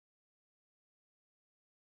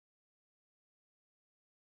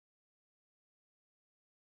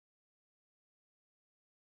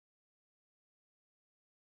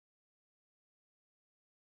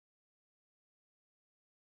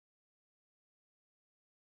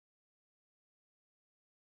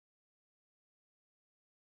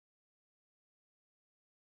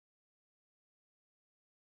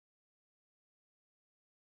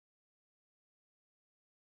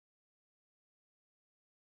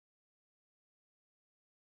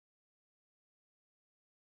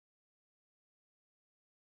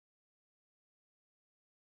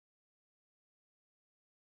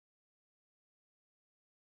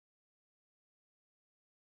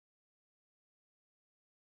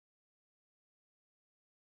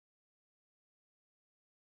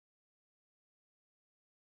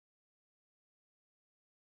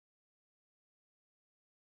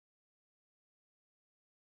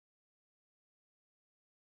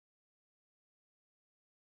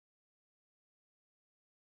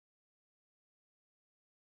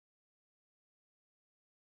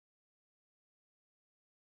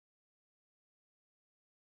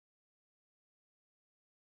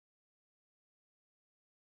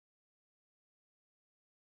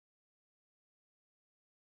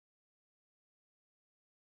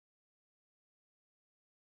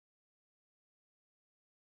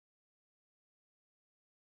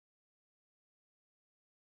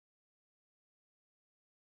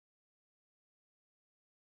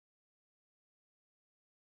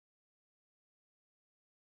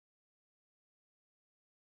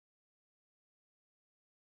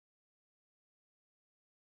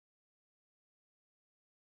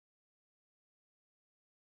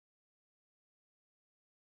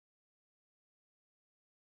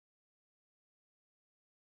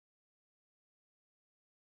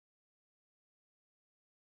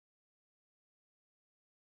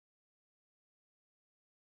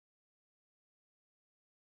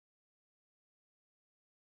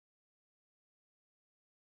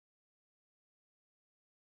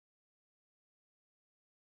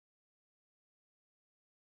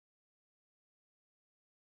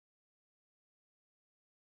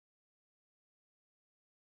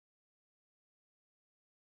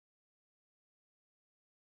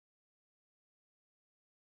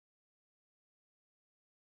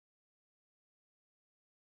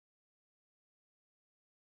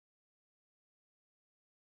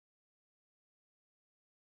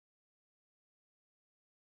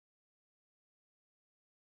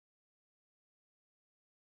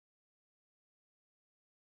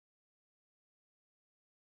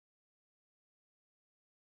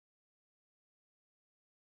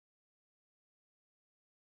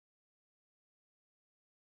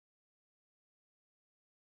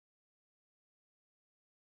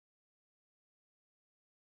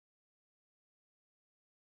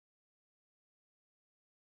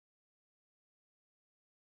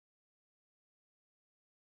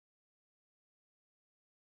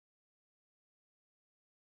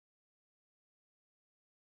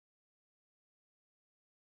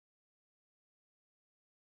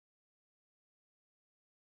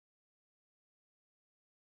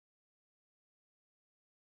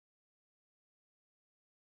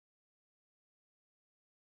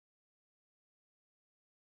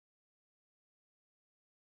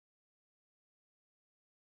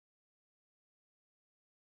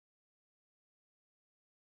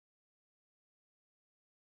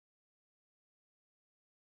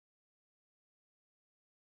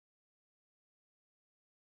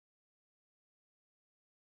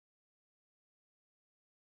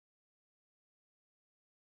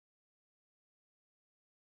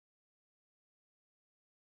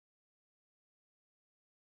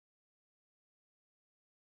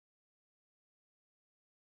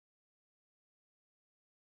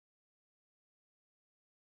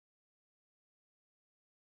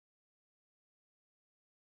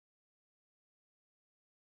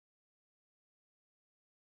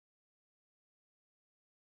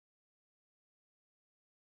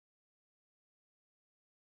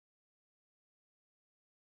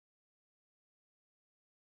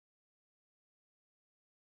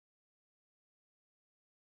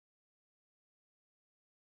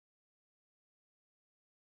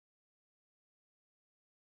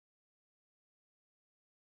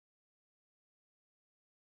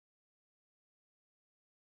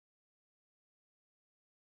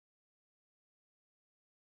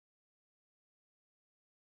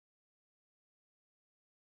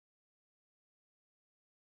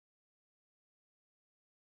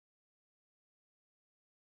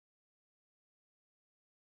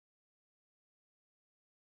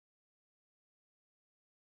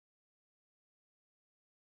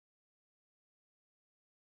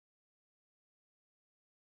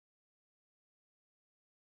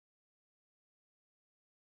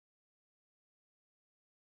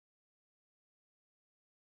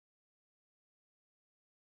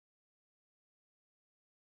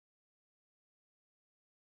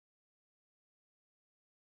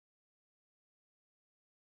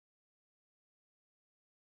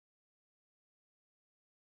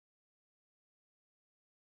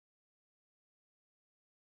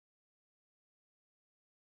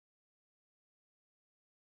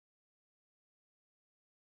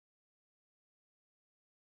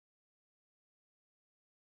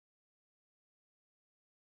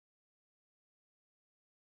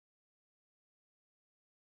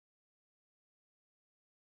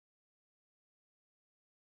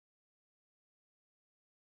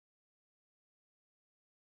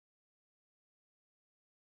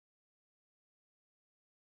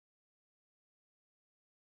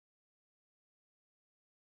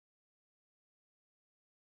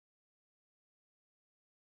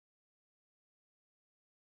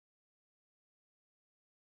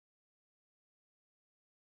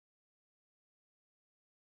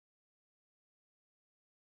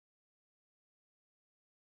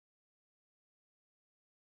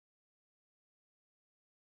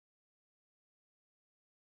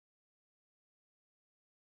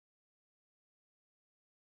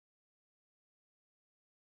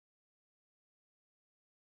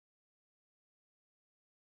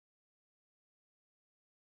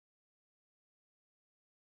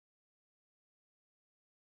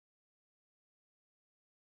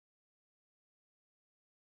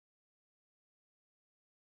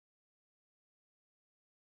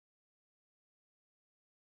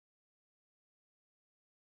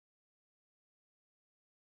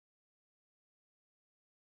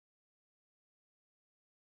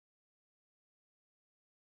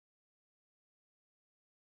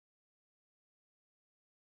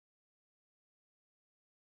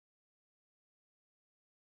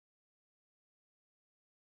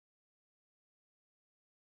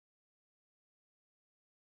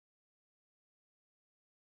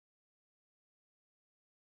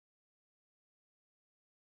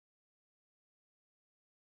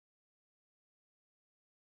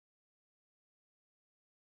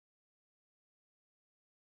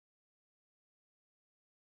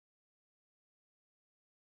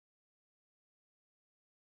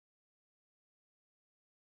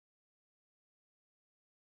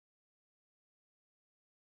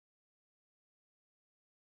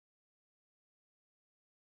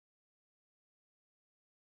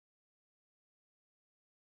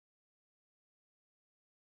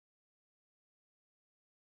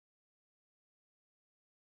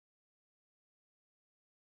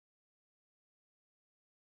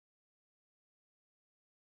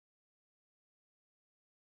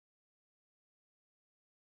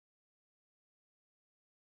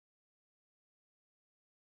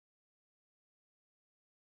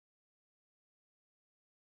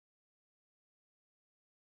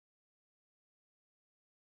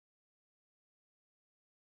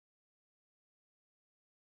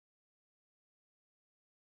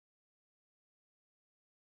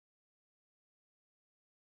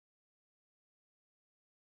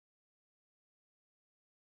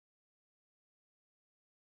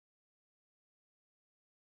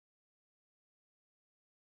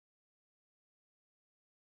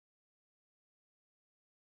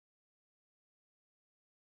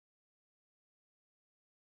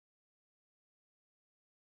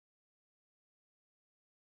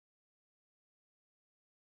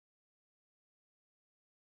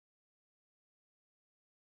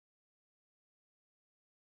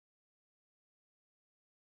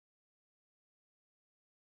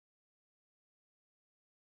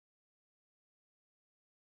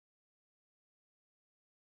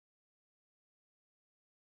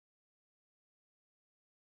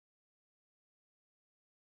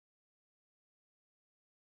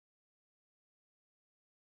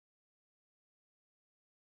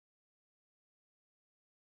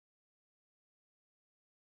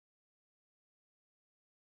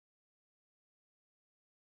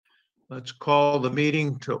Let's call the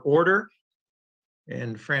meeting to order.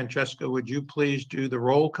 And Francesca, would you please do the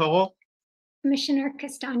roll call? Commissioner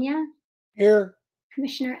Castagna. Here.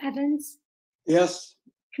 Commissioner Evans. Yes.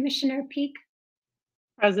 Commissioner Peak.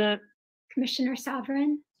 Present. Commissioner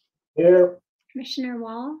Sovereign. Here. Commissioner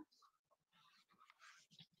Wall.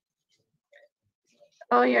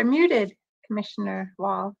 Oh, you're muted, Commissioner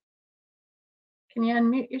Wall. Can you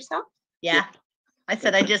unmute yourself? Yeah, I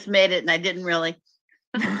said I just made it and I didn't really.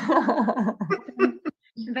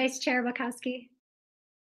 Vice Chair Wachowski.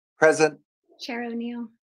 Present. Chair O'Neill.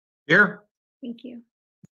 Here. Thank you.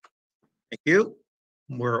 Thank you.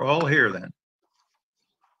 We're all here then.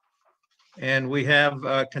 And we have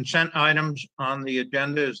consent items on the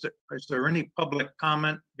agenda. Is there any public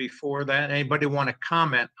comment before that? Anybody want to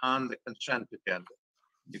comment on the consent agenda?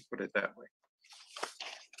 You put it that way.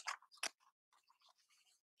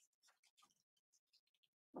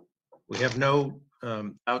 We have no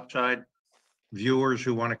outside viewers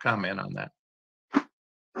who want to comment on that.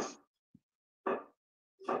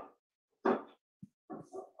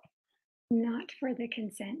 Not for the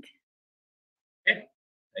consent. Okay,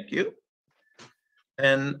 thank you.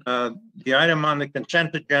 And the item on the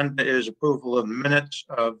consent agenda is approval of minutes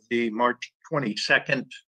of the March 22nd,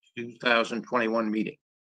 2021 meeting.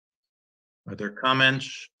 Are there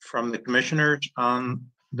comments from the commissioners on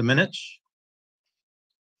the minutes?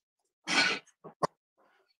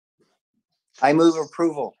 I move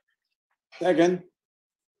approval. Second.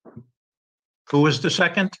 Who was the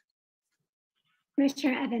second?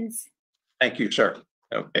 Commissioner Evans. Thank you, sir.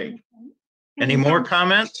 Okay. Any more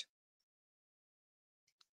comments?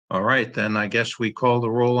 All right, then I guess we call the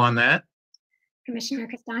roll on that. Commissioner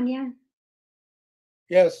Castagna.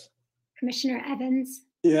 Yes. Commissioner Evans.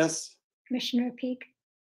 Yes. Commissioner Peak.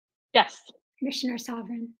 Yes. Commissioner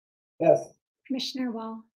Sovereign. Yes. Commissioner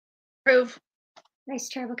Wall. Approve. Vice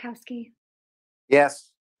Chair Wachowski.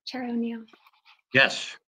 Yes. Chair O'Neill.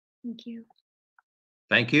 Yes, Thank you.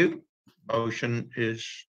 thank you. Motion is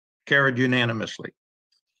carried unanimously.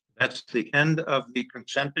 That's the end of the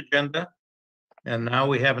consent agenda. And now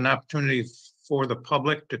we have an opportunity for the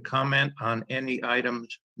public to comment on any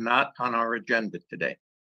items not on our agenda today.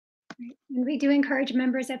 And we do encourage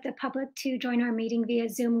members of the public to join our meeting via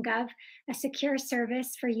Zoom Gov, a secure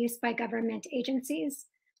service for use by government agencies.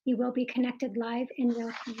 You will be connected live in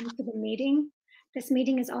real time to the meeting. This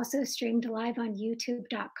meeting is also streamed live on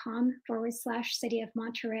youtube.com/City of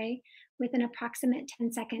Monterey with an approximate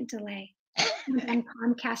 10-second delay, and on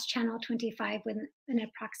Comcast channel 25 with an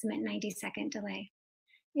approximate 90-second delay.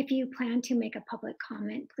 If you plan to make a public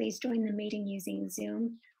comment, please join the meeting using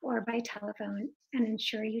Zoom or by telephone and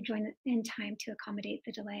ensure you join in time to accommodate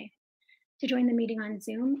the delay. To join the meeting on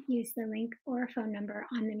Zoom, use the link or phone number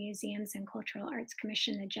on the Museums and Cultural Arts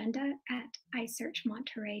Commission agenda at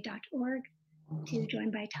isearchmonterey.org. To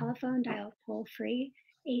join by telephone, dial toll-free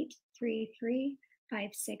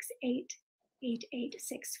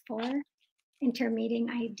 833-568-8864. Enter meeting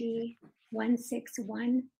ID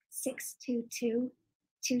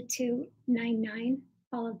 161-622-2299,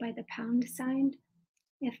 followed by the pound sign.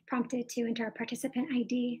 If prompted to enter a participant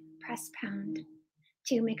ID, press pound.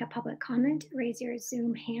 To make a public comment, raise your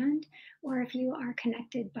Zoom hand, or if you are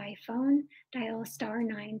connected by phone, dial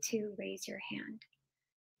 *9 to raise your hand.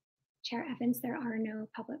 Chair Evans, there are no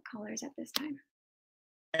public callers at this time.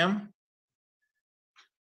 Ma'am?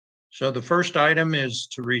 So the first item is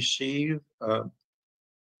to receive a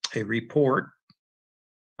report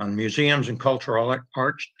on Museums and Cultural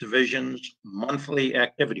Arts Division's monthly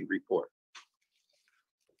activity report.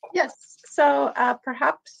 Yes, so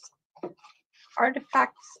perhaps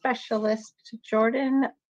artifact specialist Jordan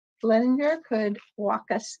Ledinger could walk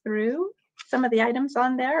us through some of the items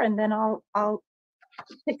on there, and then I'll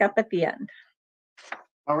pick up at the end.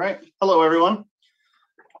 All right. Hello, everyone.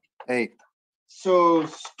 Hey. So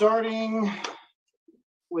starting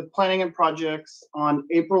with planning and projects, on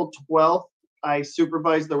April 12th, I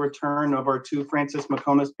supervised the return of our two Francis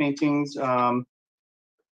Maconas paintings.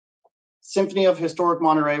 Symphony of Historic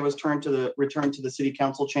Monterey was returned to the City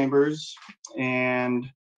Council chambers, and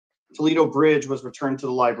Toledo Bridge was returned to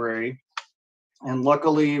the library. And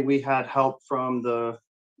luckily, we had help from the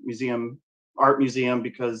art museum,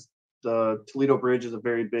 because the Toledo Bridge is a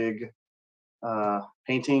very big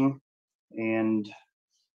painting, and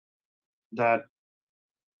that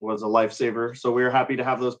was a lifesaver. So we were happy to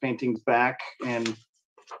have those paintings back and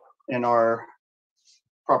in our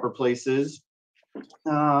proper places.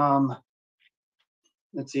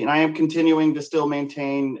 Let's see, and I am continuing to still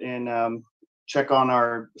maintain and check on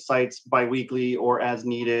our sites bi-weekly or as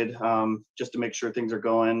needed, just to make sure things are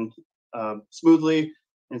going smoothly.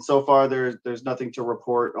 And so far, there's nothing to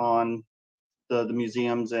report on the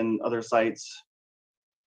museums and other sites.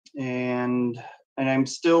 And I'm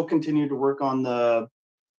still continuing to work on the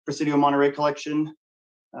Presidio Monterey collection.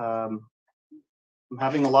 I'm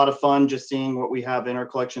having a lot of fun just seeing what we have in our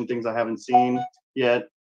collection, things I haven't seen yet.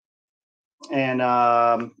 And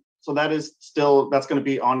so that's going to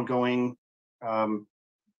be ongoing for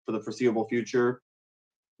the foreseeable future.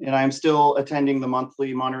 And I'm still attending the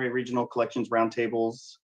monthly Monterey Regional Collections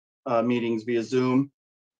Roundtables meetings via Zoom.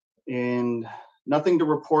 And nothing to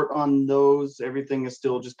report on those. Everything is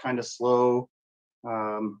still just kind of slow.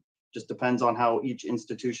 Just depends on how each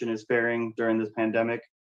institution is faring during this pandemic.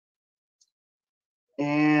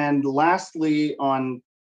 And lastly, on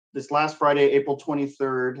this last Friday, April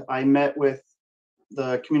 23rd, I met with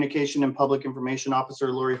the Communication and Public Information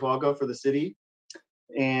Officer, Lori Huaga, for the city.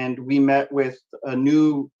 And we met with a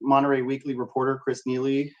new Monterey Weekly reporter, Chris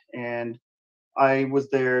Neely, and I was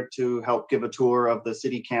there to help give a tour of the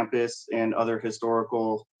city campus and other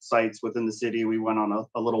historical sites within the city. We went on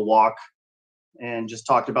a little walk and just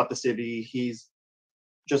talked about the city. He's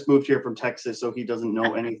just moved here from Texas, so he doesn't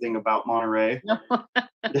know anything about Monterey. No,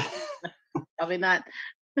 probably not.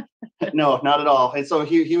 No, not at all. And so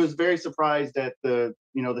he was very surprised at the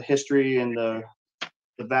history and the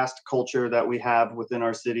vast culture that we have within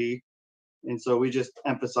our city. And so we just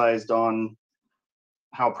emphasized on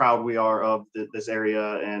how proud we are of this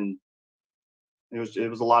area. And it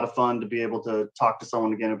was a lot of fun to be able to talk to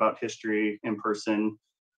someone again about history in person.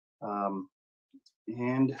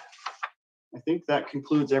 And I think that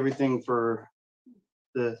concludes everything for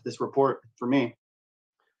this report for me.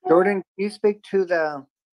 Jordan, can you speak to the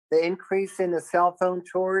increase in the cell phone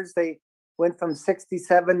tours? They went from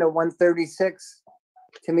 67 to 136.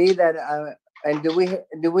 To me, that and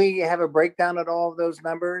do we have a breakdown at all of those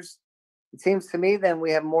numbers? It seems to me then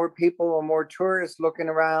we have more people or more tourists looking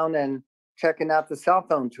around and checking out the cell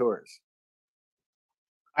phone tours.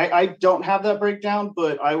 I don't have that breakdown,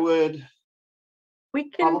 but I would. We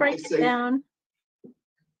can break it down.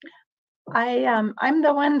 I'm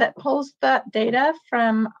the one that pulls that data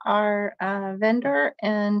from our vendor,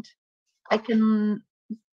 and I can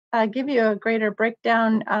give you a greater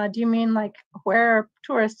breakdown. Do you mean like where are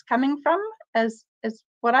tourists coming from? As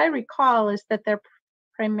what I recall is that they're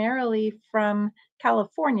primarily from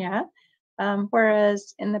California,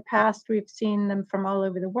 whereas in the past we've seen them from all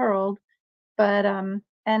over the world. But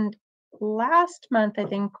and last month, I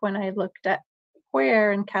think when I looked at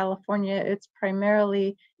where in California, it's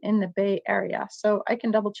primarily in the Bay Area. So I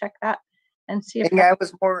can double check that and see if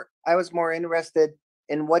I was more interested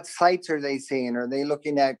in what sites are they seeing? Are they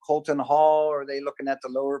looking at Colton Hall? Are they looking at the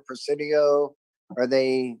Lower Presidio? Are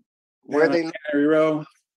they where are they looking?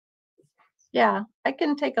 Yeah, I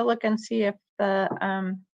can take a look and see if the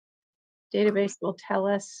database will tell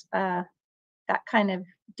us that kind of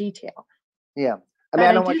detail. Yeah, I But mean, I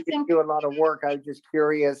I don't do want you to think- do a lot of work. I'm just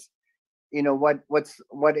curious,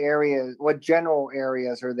 what areas, what general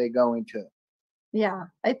areas are they going to? Yeah,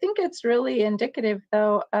 I think it's really indicative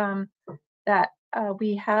though that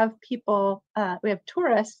we have people, we have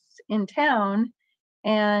tourists in town,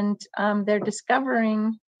 and they're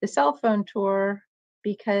discovering the cell phone tour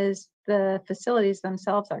because the facilities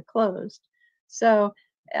themselves are closed. So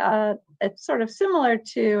it's sort of similar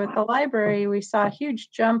to at the library. We saw a huge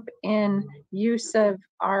jump in use of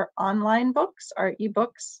our online books, our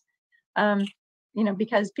ebooks,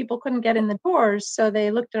 because people couldn't get in the doors. So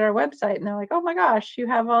they looked at our website and they're like, oh my gosh, you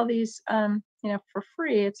have all these, for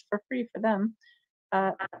free. It's for free for them,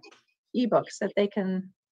 ebooks that they can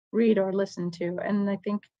read or listen to. And I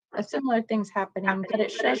think a similar thing's happening, but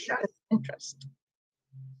it shows interest.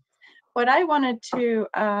 What I wanted to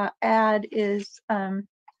add is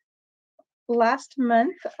last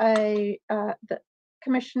month, the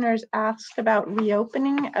commissioners asked about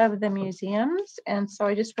reopening of the museums. And so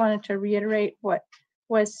I just wanted to reiterate what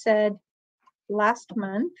was said last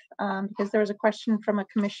month, because there was a question from a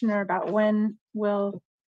commissioner about when will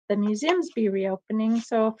the museums be reopening.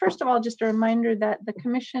 So first of all, just a reminder that the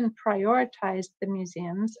commission prioritized the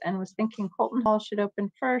museums and was thinking Colton Hall should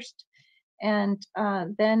open first, and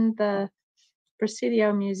then the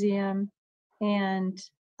Presidio Museum, and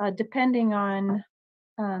depending on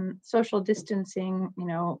social distancing,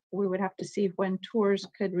 we would have to see when tours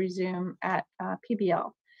could resume at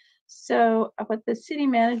PBL. So what the city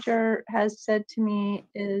manager has said to me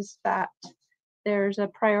is that there's a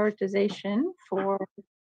prioritization for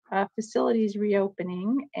facilities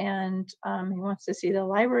reopening, and he wants to see the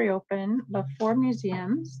library open before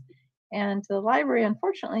museums. And the library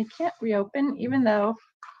unfortunately can't reopen, even though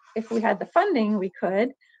if we had the funding, we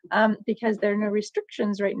could. because there are no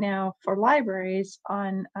restrictions right now for libraries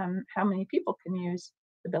on how many people can use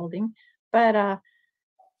the building. But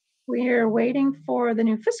we're waiting for the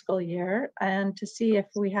new fiscal year and to see if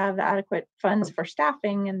we have adequate funds for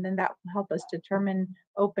staffing, and then that will help us determine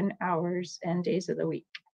open hours and days of the week.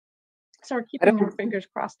 So we're keeping our fingers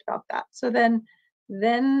crossed about that. So then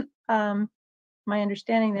my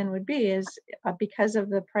understanding then would be is because of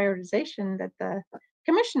the prioritization that the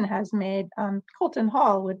commission has made, Colton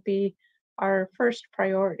Hall would be our first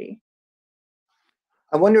priority.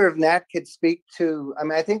 I wonder if Nat could speak to, I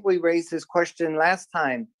mean, I think we raised this question last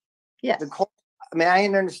time. Yes. I mean, I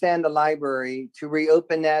understand the library. To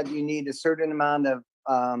reopen that, you need a certain amount of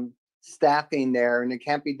staffing there, and it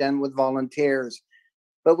can't be done with volunteers.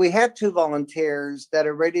 But we have 2 volunteers that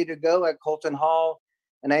are ready to go at Colton Hall.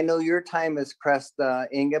 And I know your time is pressed,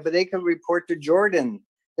 Inga, but they can report to Jordan.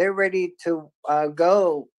 They're ready to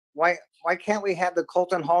go. Why can't we have the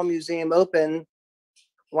Colton Hall Museum open?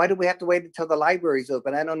 Why do we have to wait until the library's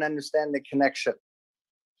open? I don't understand the connection.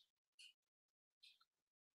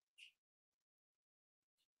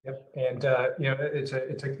 Yep, and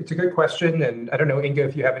it's a good question, and I don't know, Inga,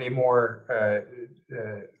 if you have any more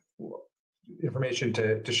information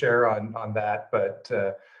to share on that, but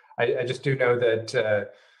I just do know that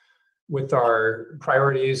with our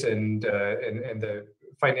priorities and the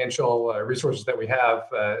financial resources that we have,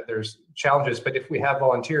 there's challenges. But if we have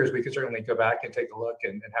volunteers, we could certainly go back and take a look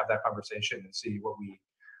and have that conversation and see what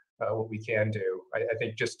we can do. I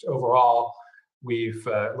think just overall, we've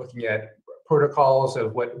looking at protocols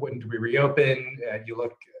of when do we reopen. You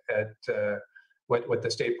look at what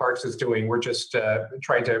the state parks is doing. We're just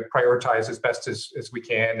trying to prioritize as best as we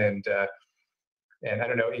can. And I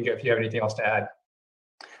don't know, Inga, if you have anything else to add.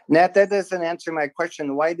 Nat, that doesn't answer my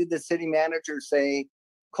question. Why did the city manager say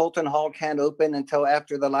Colton Hall can't open until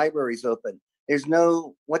after the library's open? There's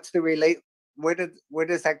no, what's the where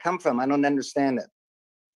does that come from? I don't understand it.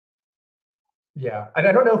 Yeah, and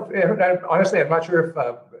I don't know if, honestly, I'm not sure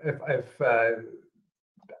if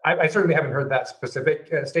I certainly haven't heard that specific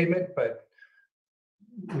statement, but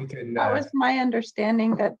we can. That was my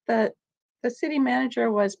understanding, that the city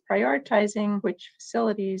manager was prioritizing which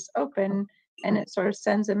facilities open, and it sort of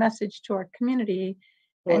sends a message to our community.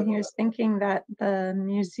 And he was thinking that the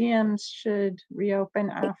museums should reopen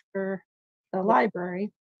after the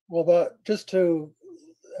library. Well, but just to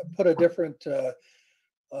put a different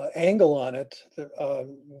angle on it,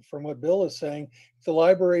 from what Bill is saying, if the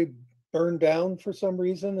library burned down for some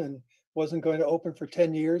reason and wasn't going to open for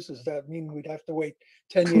 10 years, does that mean we'd have to wait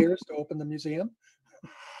 10 years to open the museum?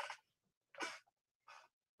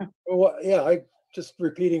 Well, yeah, I just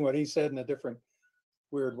repeating what he said in a different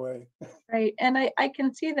weird way. Right, and I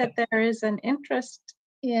can see that there is an interest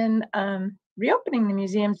in reopening the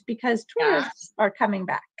museums because tourists are coming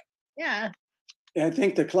back. Yeah. I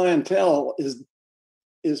think the clientele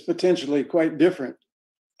is potentially quite different.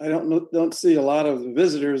 I don't see a lot of the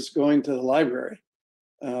visitors going to the library,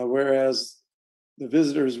 whereas the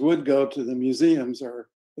visitors would go to the museums, or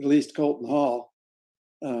at least Colton Hall.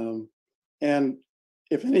 And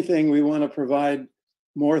if anything, we want to provide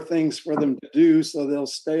more things for them to do so they'll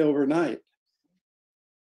stay overnight,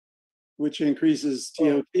 which increases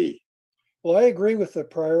TOT. Well, I agree with the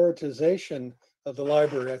prioritization of the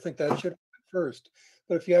library. I think that should be first.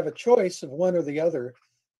 But if you have a choice of one or the other,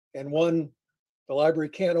 and the library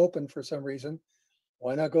can't open for some reason,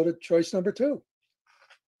 why not go to choice number 2?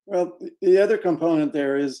 Well, the other component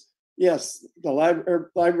there is, yes, the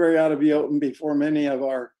library ought to be open before many of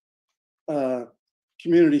our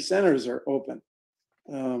community centers are open.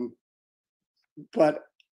 But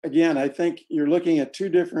again, I think you're looking at 2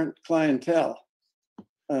 different clientele.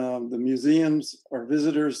 The museums are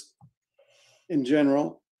visitors in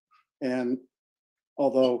general, and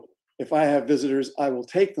although if I have visitors, I will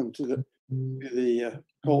take them to the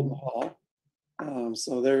Colton Hall.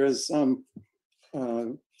 So there is some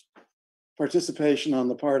participation on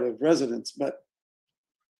the part of residents, but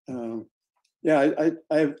yeah,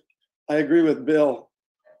 I agree with Bill.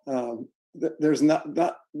 There's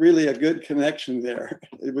not really a good connection there,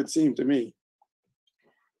 it would seem to me.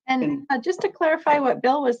 And just to clarify what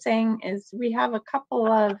Bill was saying is we have a couple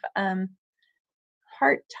of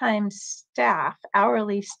part-time staff,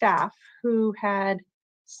 hourly staff, who had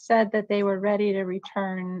said that they were ready to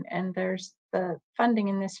return, and there's the funding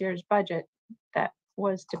in this year's budget that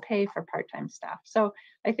was to pay for part-time staff. So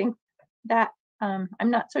I think that I'm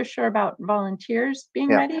not so sure about volunteers being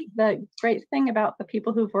ready. The great thing about the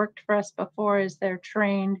people who've worked for us before is they're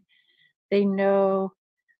trained, they know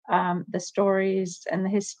the stories and the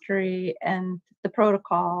history and the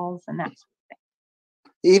protocols and that sort of thing.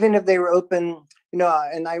 even if they were open,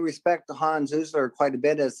 and I respect Hans Usler quite a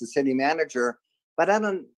bit as the city manager, but I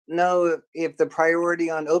don't know if the priority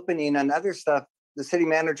on opening and other stuff, the city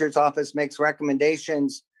manager's office makes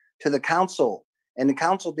recommendations to the council and the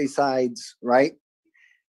council decides, right?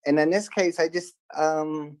 And in this case, I just,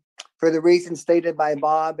 for the reasons stated by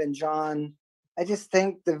Bob and John, I just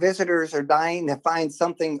think the visitors are dying to find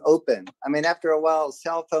something open. I mean, after a while, a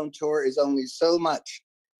cell phone tour is only so much,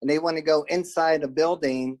 and they want to go inside a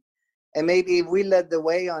building. And maybe if we led the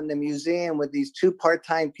way on the museum with these 2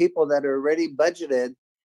 part-time people that are already budgeted,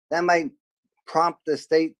 that might prompt the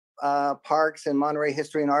state parks and Monterey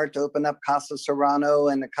History and Art to open up Casa Serrano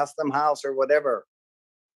and the Custom House or whatever.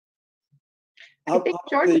 I think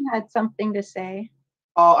Jordan had something to say.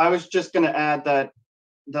 Oh, I was just going to add that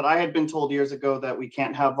I had been told years ago that we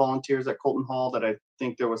can't have volunteers at Colton Hall, that I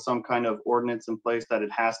think there was some kind of ordinance in place that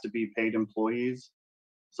it has to be paid employees.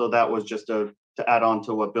 So that was just to add on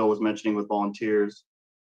to what Bill was mentioning with volunteers.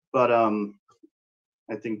 But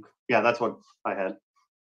I think, yeah, that's what I had.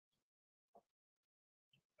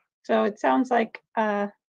 So it sounds like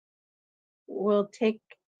we'll take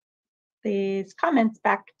these comments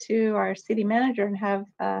back to our city manager and have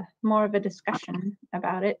more of a discussion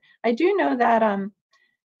about it. I do know that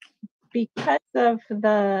because of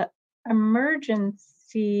the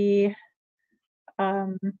emergency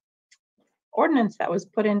ordinance that was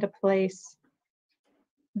put into place,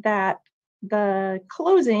 that the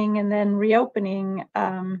closing and then reopening,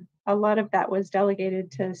 a lot of that was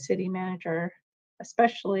delegated to city manager,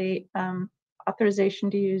 especially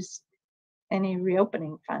authorization to use any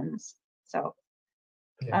reopening funds. So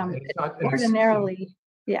ordinarily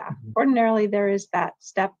there is that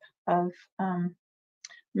step of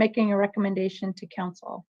making a recommendation to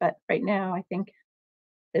council, but right now I think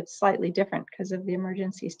it's slightly different because of the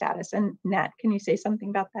emergency status. And Nat, can you say something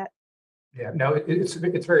about that? Yeah, no, it's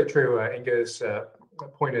very true. Inga's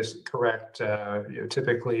point is correct.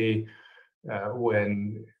 Typically,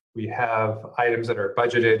 when we have items that are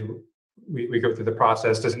budgeted, we go through the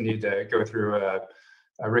process. Doesn't need to go through a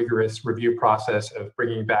rigorous review process of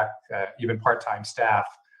bringing back even part-time staff.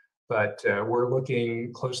 But we're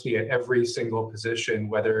looking closely at every single position,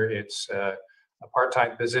 whether it's a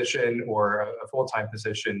part-time position or a full-time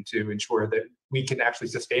position, to ensure that we can actually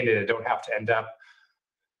sustain it and don't have to end up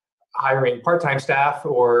hiring part-time staff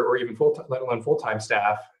or even full-time, let alone full-time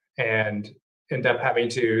staff, and end up having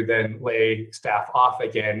to then lay staff off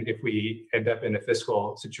again if we end up in a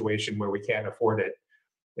fiscal situation where we can't afford it.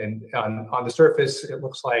 And on the surface, it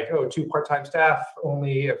looks like, oh, 2 part-time staff,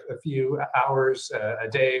 only a few hours a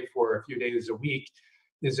day for a few days a week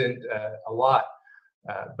isn't a lot.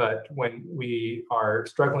 But when we are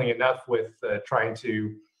struggling enough with trying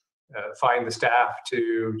to find the staff,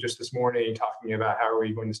 to just this morning talking about how are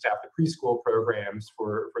we going to staff the preschool programs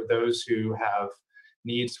for those who have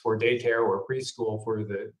needs for daycare or preschool for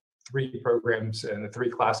the 3 programs and the 3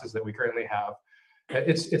 classes that we currently have.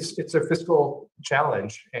 It's a fiscal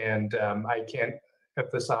challenge, and I can't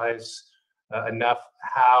emphasize enough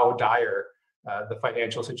how dire the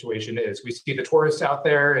financial situation is. We see the tourists out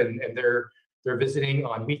there, and they're visiting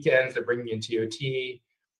on weekends. They're bringing in TOT,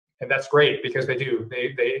 and that's great because they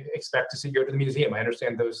expect to go to the museum. I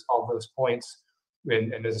understand all those points,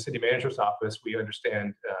 and as a city manager's office, we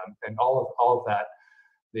understand and all of that.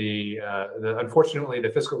 The unfortunately,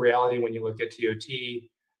 the fiscal reality when you look at TOT.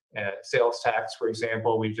 Sales tax, for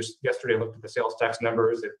example, we just yesterday looked at the sales tax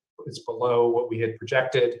numbers. It's below what we had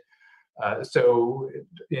projected. So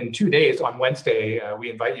in 2 days, on Wednesday,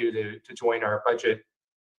 we invite you to join our budget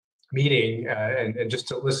meeting and just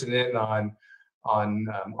to listen in on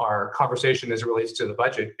our conversation as it relates to the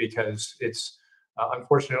budget, because it's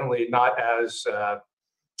unfortunately not as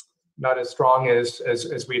strong as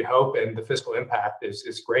we'd hope, and the fiscal impact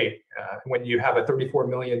is great. When you have a $34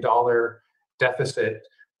 million deficit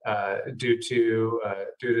due to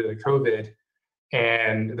the COVID,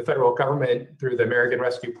 and the federal government through the American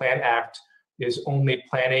Rescue Plan Act is only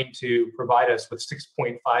planning to provide us with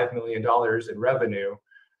 $6.5 million in revenue.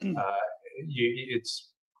 It's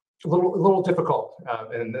a little difficult,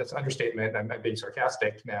 and that's understatement. I'm being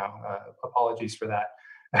sarcastic now. Apologies for that.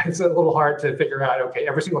 It's a little hard to figure out. Okay,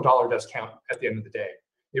 every single dollar does count at the end of the day.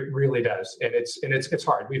 It really does, and it's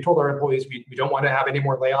hard. We've told our employees we don't want to have any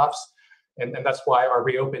more layoffs. And that's why our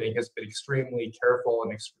reopening has been extremely careful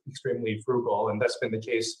and extremely frugal. And that's been the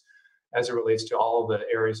case as it relates to all of the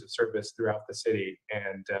areas of service throughout the city.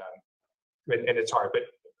 And it's hard.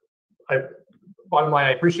 But bottom line,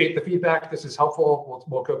 I appreciate the feedback. This is helpful.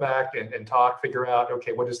 We'll go back and talk, figure out,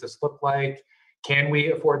 okay, what does this look like? Can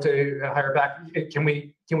we afford to hire back? Can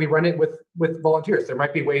we run it with volunteers? There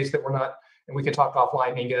might be ways that we're not and we can talk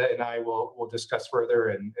offline. Inga and I will discuss further,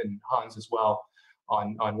 and Hans as well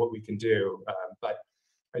on what we can do. But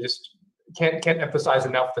I just can't emphasize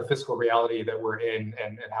enough the fiscal reality that we're in,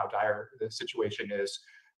 and how dire the situation is,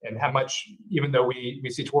 and how much, even though we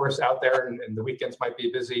see tourists out there and the weekends might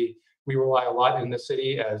be busy, we rely a lot in the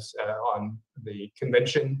city as on the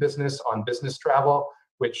convention business, on business travel,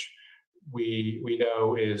 which we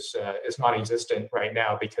know is non-existent right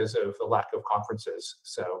now because of the lack of conferences.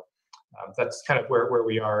 So that's kind of where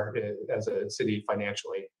we are as a city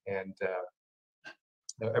financially, and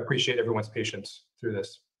I appreciate everyone's patience through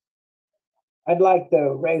this. I'd like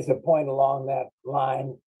to raise a point along that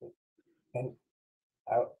line. And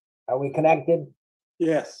are we connected?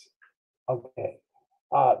 Yes. Okay.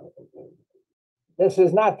 This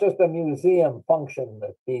is not just a museum function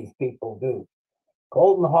that these people do.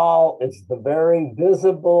 Colton Hall is the very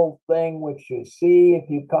visible thing which you see if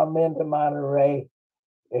you come into Monterey,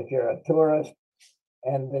 if you're a tourist,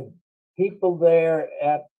 and the people there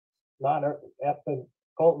at the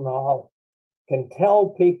Colton Hall can tell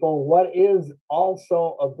people what is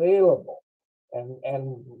also available,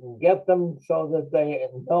 and get them so that they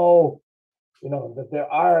know, that there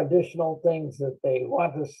are additional things that they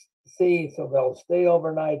want to see, so they'll stay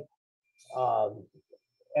overnight.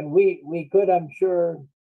 And we could, I'm sure,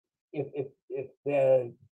 if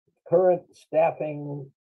the current staffing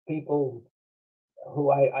people who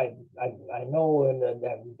I know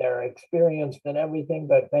and they're experienced in everything,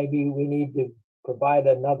 but maybe we need to provide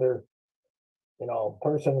another,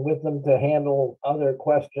 person with them to handle other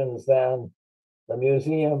questions than the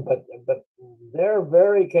museum, but they're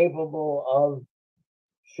very capable of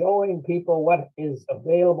showing people what is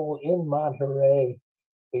available in Monterey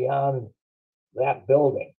beyond that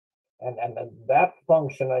building. And that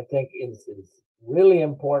function, I think, is really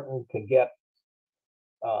important to get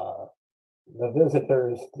the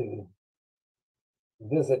visitors to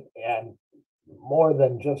visit, and more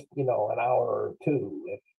than just, an hour or two,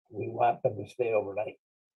 if we want them to stay overnight.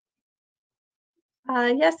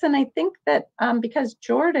 Yes, and I think that because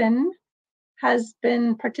Jordan has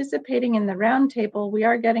been participating in the roundtable, we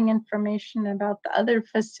are getting information about the other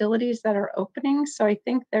facilities that are opening. So I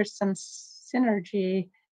think there's some synergy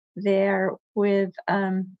there with,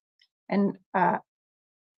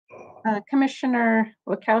 Commissioner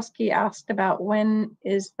Wachowski asked about when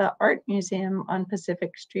is the art museum on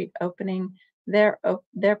Pacific Street opening. They're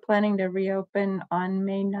planning to reopen on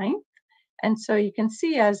May 9th. And so you can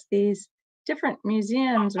see, as these different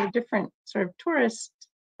museums or different sort of tourist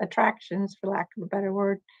attractions, for lack of a better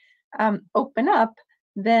word, open up,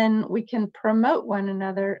 then we can promote one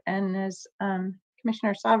another. And as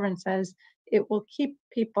Commissioner Sovereign says, it will keep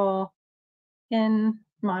people in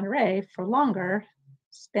Monterey for longer,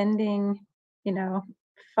 spending,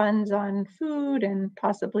 funds on food and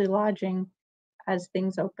possibly lodging as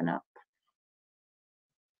things open up.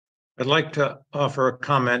 I'd like to offer a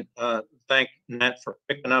comment. Thank Nat for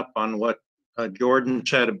picking up on what Jordan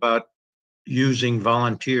said about using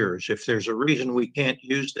volunteers. If there's a reason we can't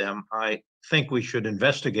use them, I think we should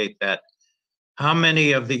investigate that. How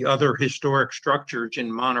many of the other historic structures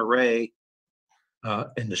in Monterey,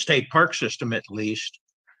 in the state park system at least,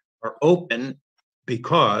 are open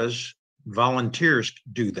because volunteers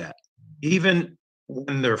do that? Even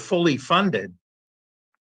when they're fully funded,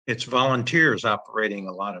 it's volunteers operating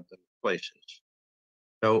a lot of the places.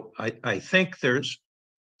 So I think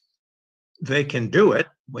they can do it.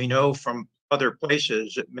 We know from other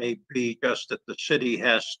places, it may be just that the city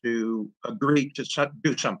has to agree to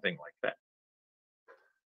do something like that.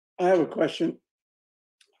 I have a question.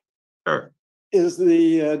 Sure. Is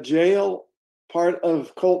the jail part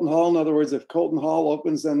of Colton Hall? In other words, if Colton Hall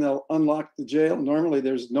opens, then they'll unlock the jail. Normally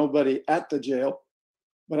there's nobody at the jail,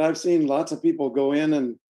 but I've seen lots of people go in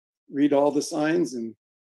and read all the signs, and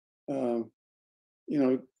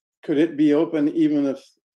could it be open even if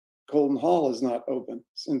Colton Hall is not open?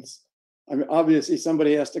 Since obviously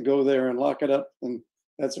somebody has to go there and lock it up and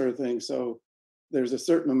that sort of thing. So there's a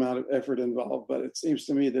certain amount of effort involved, but it seems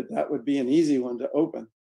to me that would be an easy one to open.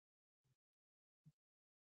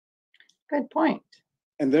 Good point.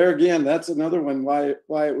 And there again, that's another one why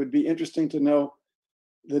it would be interesting to know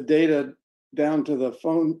the data down to the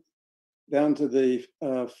phone, down to the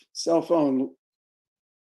cell phone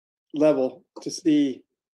level, to see,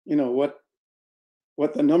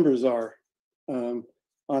 what the numbers are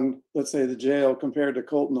on, let's say, the jail compared to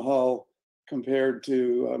Colton Hall, compared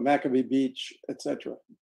to Maccabee Beach, etc.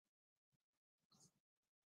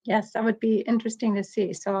 Yes, that would be interesting to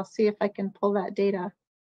see. So I'll see if I can pull that data.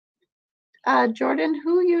 Jordan,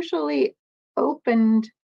 who usually opened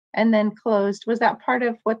and then closed? Was that part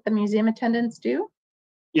of what the museum attendants do?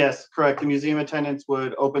 Yes, correct. The museum attendants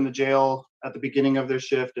would open the jail at the beginning of their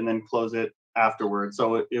shift and then close it afterwards.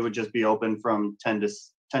 So it would just be open from 10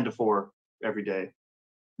 to 4 every day.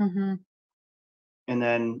 Mhm. And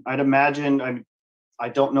then I'd imagine, I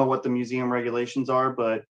don't know what the museum regulations are,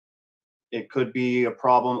 but it could be a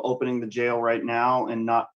problem opening the jail right now and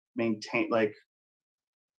not maintain, like,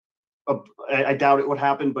 I doubt it would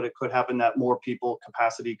happen, but it could happen that more people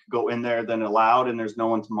capacity could go in there than allowed and there's no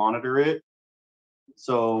one to monitor it.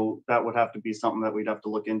 So that would have to be something that we'd have to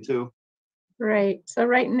look into. Right. So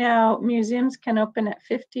right now, museums can open at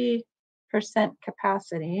 50%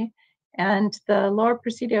 capacity. And the Lower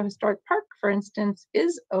Presidio Historic Park, for instance,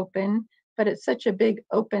 is open, but it's such a big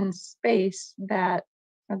open space that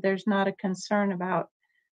there's not a concern about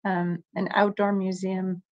an outdoor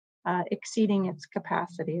museum exceeding its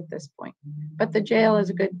capacity at this point. But the jail is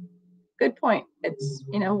a good point. It's,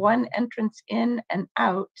 one entrance in and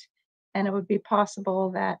out, and it would be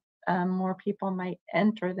possible that more people might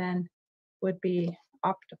enter than would be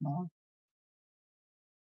optimal.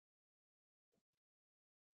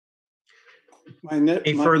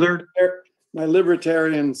 Any further? My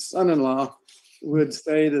libertarian son-in-law would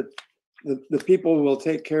say that the people will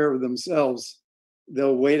take care of themselves.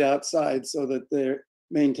 They'll wait outside so that they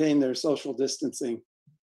maintain their social distancing.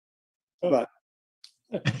 But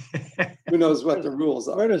who knows what the rules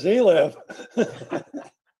Where are? does he live?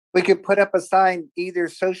 We could put up a sign, either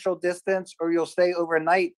social distance or you'll stay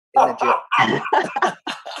overnight in the jail.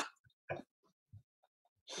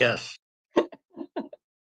 Yes.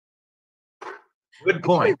 Good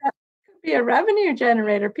point. That could be a revenue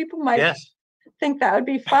generator. People might Yes. think that would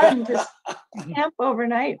be fun to camp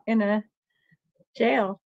overnight in a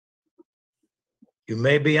jail. You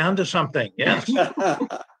may be onto something. Yes.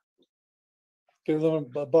 Give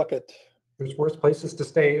them a bucket. There's worse places to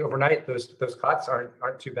stay overnight. Those cots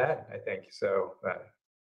aren't too bad, I think. So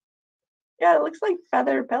Yeah, it looks like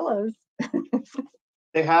feather pillows.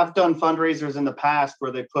 They have done fundraisers in the past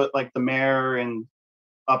where they put like the mayor and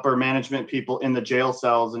upper management people in the jail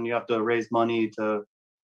cells and you have to raise money to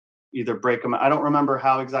either break them. I don't remember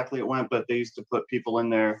how exactly it went, but they used to put people in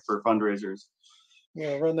there for fundraisers.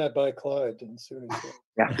 Yeah, run that by Clyde and see what he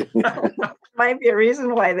says. Yeah. Might be a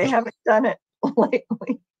reason why they haven't done it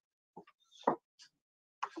lately.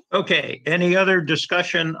 Okay, any other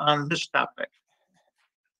discussion on this topic?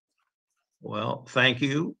 Well, thank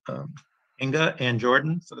you, Inga and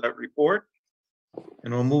Jordan, for that report.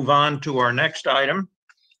 And we'll move on to our next item,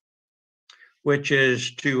 which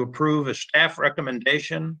is to approve a staff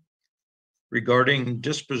recommendation regarding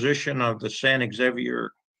disposition of the San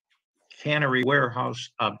Xavier Cannery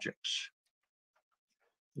warehouse objects.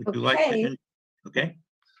 Would you like Okay. to? Okay.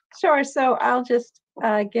 Sure. So I'll just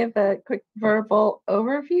give a quick verbal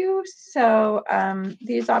overview. So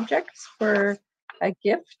these objects were a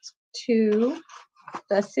gift to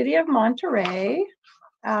the city of Monterey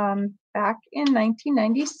back in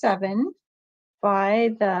 1997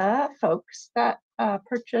 by the folks that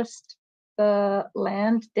purchased the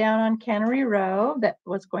land down on Cannery Row that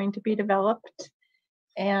was going to be developed.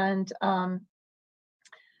 And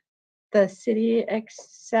the city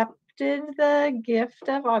accepted the gift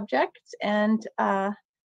of objects and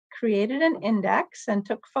created an index and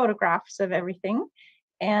took photographs of everything.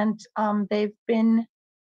 And they've been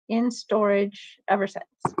in storage ever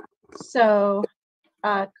since. So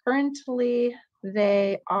currently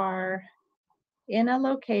they are in a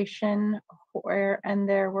location where, and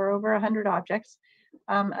there were over 100 objects,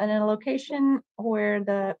 and in a location where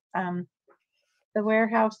the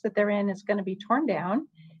warehouse that they're in is going to be torn down,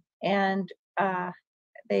 and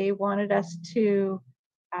they wanted us to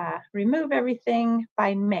remove everything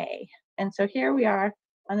by May. And so here we are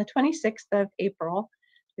on the 26th of April.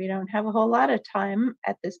 We don't have a whole lot of time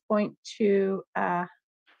at this point to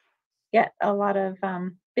get a lot of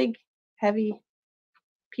big, heavy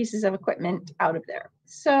pieces of equipment out of there.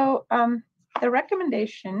 So the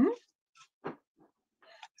recommendation,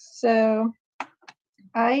 so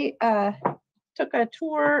I took a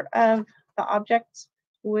tour of the objects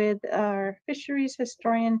with our fisheries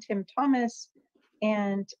historian, Tim Thomas,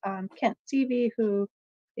 and Kent Seavey, who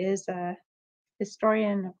is a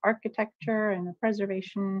historian of architecture and a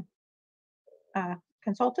preservation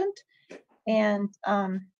consultant. And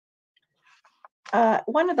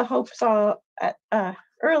one of the hopes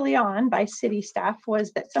early on by city staff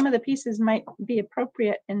was that some of the pieces might be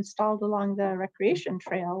appropriate installed along the recreation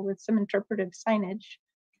trail with some interpretive signage.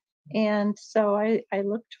 And so I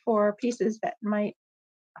looked for pieces that might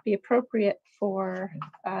be appropriate for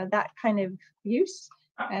that kind of use.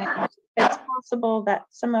 And it's possible that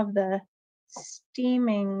some of the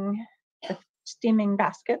steaming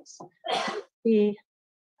baskets be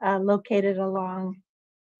located along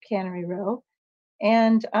Cannery Row.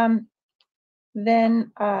 And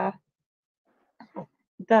then the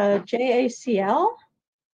JACL,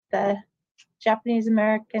 the Japanese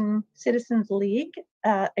American Citizens League,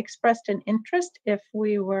 expressed an interest if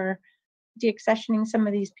we were deaccessioning some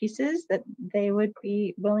of these pieces, that they would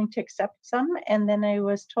be willing to accept some. And then I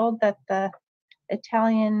was told that the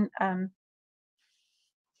Italian, an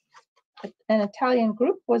Italian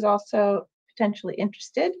group was also potentially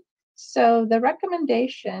interested. So the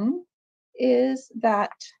recommendation is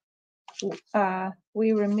that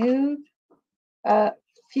we remove a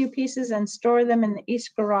few pieces and store them in the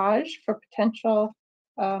east garage for potential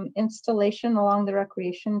installation along the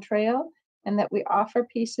recreation trail, and that we offer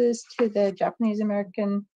pieces to the Japanese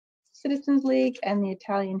American Citizens League and the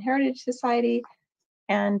Italian Heritage Society,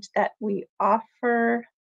 and that we offer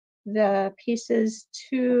the pieces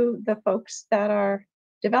to the folks that are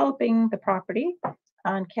developing the property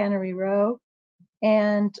on Cannery Row,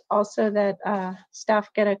 and also that staff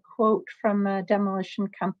get a quote from a demolition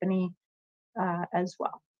company as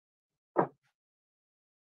well.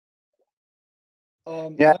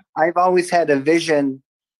 Yeah, I've always had a vision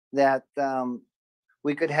that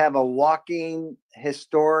we could have a walking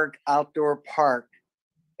historic outdoor park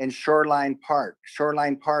in Shoreline Park.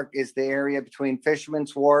 Shoreline Park is the area between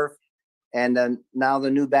Fisherman's Wharf and now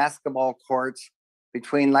the new basketball courts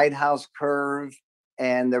between Lighthouse Curve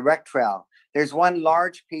and the rec trail. There's one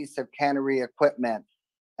large piece of cannery equipment,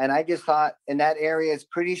 and I just thought, in that area is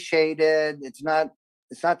pretty shaded. It's not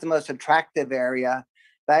the most attractive area,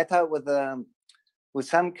 but I thought with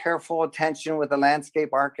some careful attention with the landscape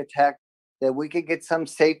architect, that we could get some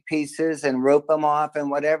safe pieces and rope them off and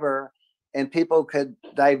whatever, and people could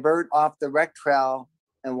divert off the rec trail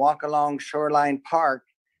and walk along Shoreline Park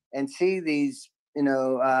and see these,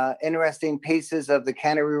 interesting pieces of the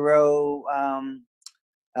Cannery Row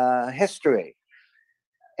history.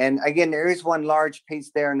 And again, there is one large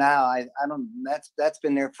piece there now. I don't. That's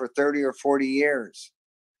been there for 30 or 40 years.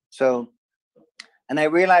 So, and I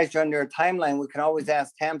realized under a timeline we can always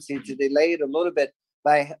ask Tamsi to delay it a little bit.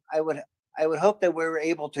 But I would hope that we were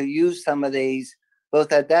able to use some of these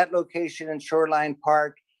both at that location in Shoreline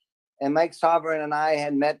Park. And Mike Sovereign and I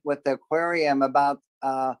had met with the aquarium about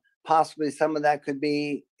possibly some of that could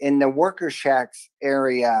be in the worker shacks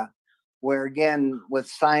area, where again, with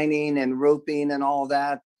signing and roping and all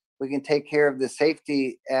that, we can take care of the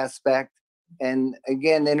safety aspect and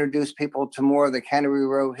again, introduce people to more of the Cannery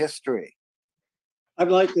Row history. I'd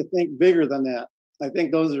like to think bigger than that. I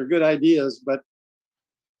think those are good ideas, but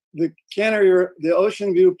the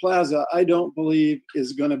Ocean View Plaza, I don't believe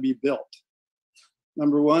is going to be built.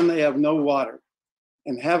 Number one, they have no water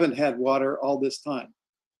and haven't had water all this time.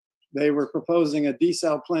 They were proposing a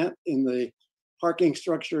desal plant in the parking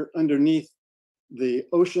structure underneath the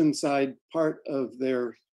oceanside part of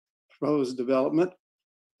their proposed development.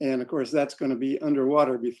 And of course, that's going to be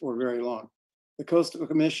underwater before very long. The Coastal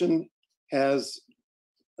Commission has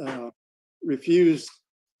refused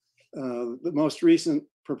the most recent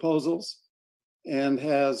proposals and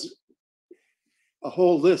has a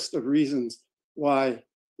whole list of reasons why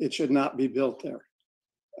it should not be built there.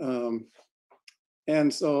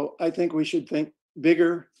 And so I think we should think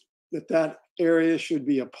bigger, that area should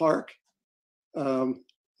be a park and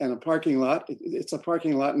a parking lot. It's a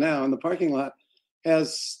parking lot now, and the parking lot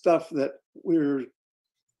has stuff that even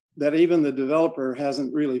the developer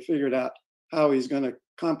hasn't really figured out how he's going to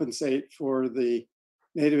compensate for the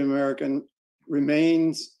Native American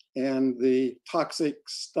remains and the toxic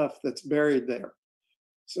stuff that's buried there.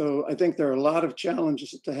 So I think there are a lot of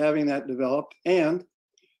challenges to having that developed, and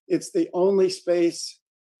it's the only space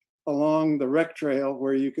along the rec trail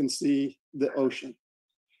where you can see the ocean.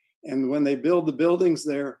 And when they build the buildings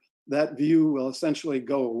there, that view will essentially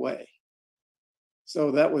go away.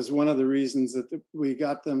 So that was one of the reasons that we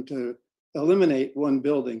got them to eliminate one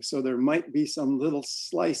building. So there might be some little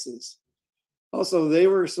slices. Also, they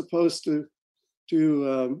were supposed to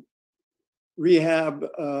rehab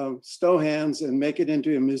Stohans and make it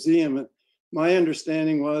into a museum. And my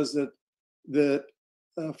understanding was that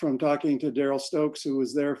from talking to Daryl Stokes, who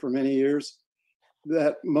was there for many years,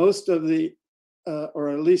 that most of the, or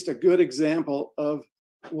at least a good example of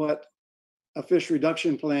what a fish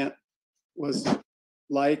reduction plant was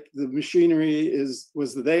like, the machinery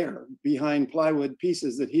was there behind plywood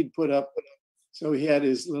pieces that he'd put up. So he had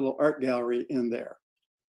his little art gallery in there.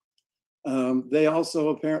 They also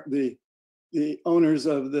apparently, the owners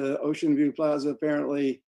of the Ocean View Plaza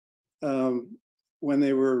apparently, when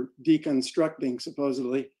they were deconstructing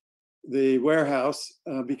supposedly the warehouse,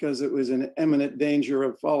 because it was in imminent danger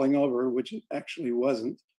of falling over, which it actually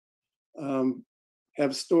wasn't,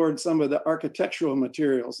 have stored some of the architectural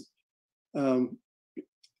materials,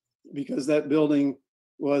 because that building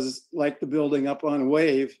was like the building up on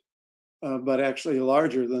Wave, but actually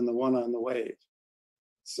larger than the one on the Wave.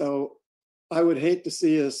 So I would hate to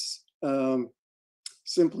see us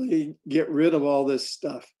simply get rid of all this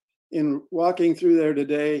stuff. In walking through there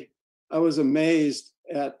today, I was amazed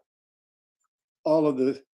at all of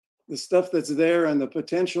the stuff that's there and the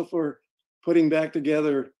potential for putting back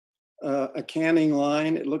together a canning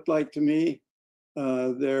line. It looked like to me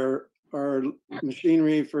there are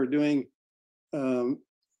machinery for doing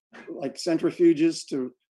like centrifuges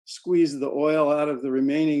to squeeze the oil out of the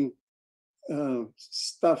remaining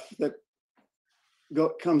stuff that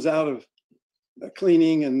comes out of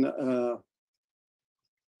cleaning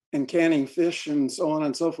and canning fish and so on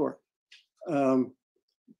and so forth. And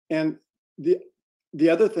the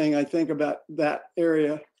other thing I think about that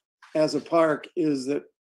area as a park is that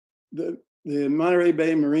the Monterey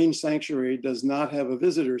Bay Marine Sanctuary does not have a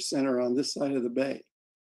visitor center on this side of the bay.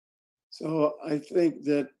 So I think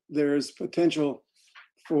that there's potential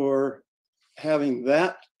for having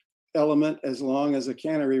that element as long as a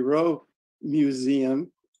Cannery Row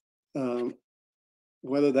museum,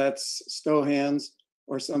 whether that's stow hands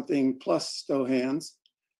or something plus stow hands.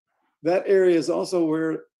 That area is also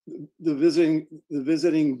where the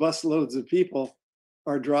visiting busloads of people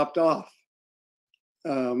are dropped off.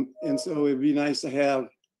 And so it'd be nice to have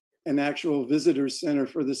an actual visitor center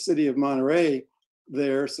for the city of Monterey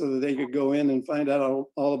there so that they could go in and find out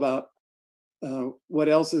all about what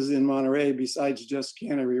else is in Monterey besides just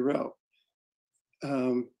Cannery Row.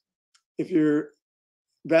 If you're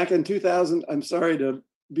back in 2000, I'm sorry to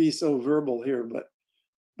be so verbal here, but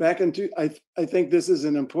back in I think this is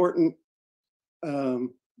an important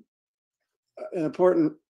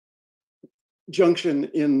junction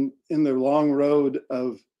in the long road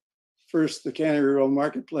of first the Cannery Row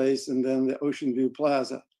Marketplace and then the Ocean View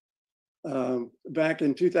Plaza. Back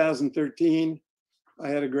in 2013, I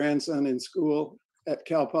had a grandson in school at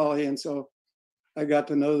Cal Poly, and so I got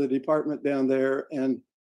to know the department down there, and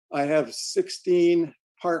I have 16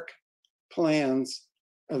 park plans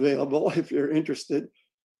available if you're interested.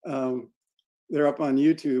 They're up on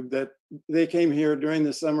YouTube. That they came here during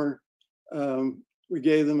the summer. We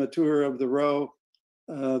gave them a tour of the row.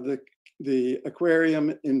 The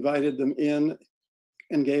aquarium invited them in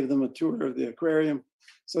and gave them a tour of the aquarium.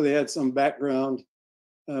 So they had some background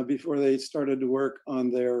before they started to work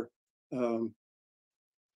on their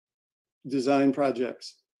design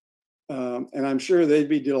projects. And I'm sure they'd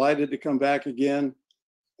be delighted to come back again,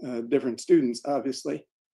 different students, obviously,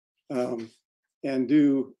 and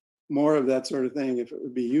do more of that sort of thing if it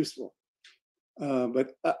would be useful.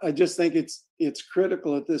 But I just think it's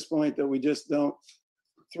critical at this point that we just don't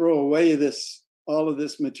throw away all of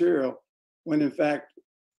this material when in fact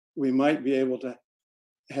we might be able to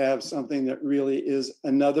have something that really is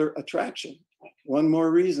another attraction. One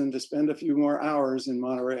more reason to spend a few more hours in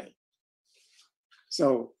Monterey.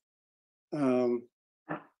 So with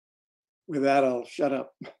that, I'll shut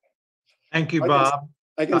up. Thank you, Bob.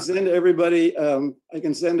 I can send everybody a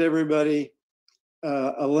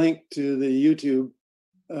link to the YouTube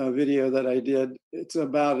video that I did. It's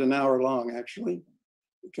about an hour long, actually,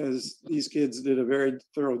 because these kids did a very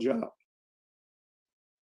thorough job.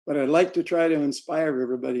 But I'd like to try to inspire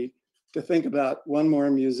everybody to think about one more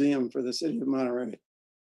museum for the city of Monterey.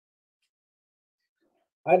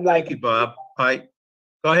 Thank you, Bob. Go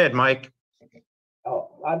ahead, Mike. Oh,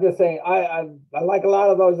 I'm just saying, I like a lot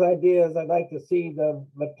of those ideas. I'd like to see the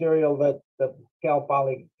material that the Cal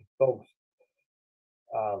Poly folks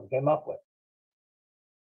came up with.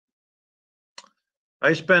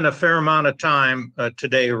 I spent a fair amount of time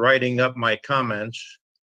today writing up my comments,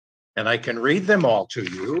 and I can read them all to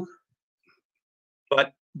you.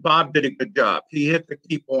 But Bob did a good job. He hit the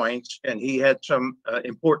key points, and he had some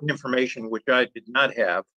important information which I did not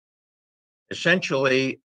have.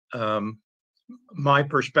 Essentially, my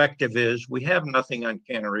perspective is we have nothing on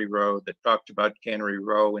Cannery Row that talks about Cannery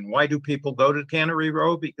Row. And why do people go to Cannery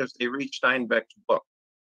Row? Because they read Steinbeck's book.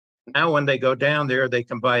 Now, when they go down there, they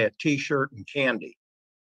can buy a T-shirt and candy.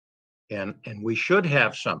 And we should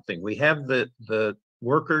have something. We have the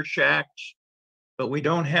worker shacks, but we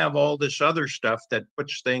don't have all this other stuff that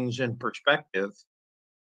puts things in perspective.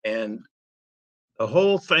 And the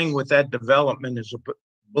whole thing with that development is a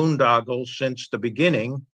boondoggle since the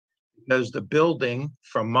beginning, because the building,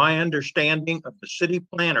 from my understanding of the city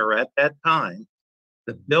planner at that time,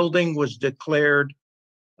 the building was declared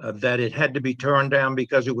that it had to be torn down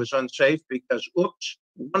because it was unsafe because, oops,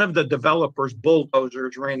 one of the developers'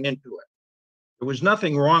 bulldozers ran into it. There was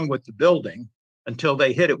nothing wrong with the building until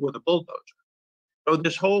they hit it with a bulldozer. So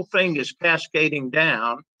this whole thing is cascading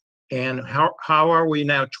down. And how are we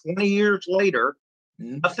now 20 years later?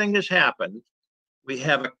 Nothing has happened. We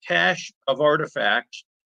have a cache of artifacts,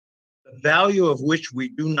 the value of which we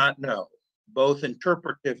do not know, both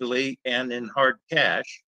interpretively and in hard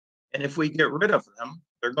cash. And if we get rid of them,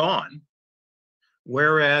 they're gone.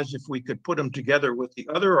 Whereas if we could put them together with the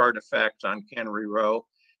other artifacts on Cannery Row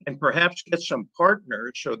and perhaps get some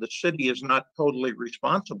partners so the city is not totally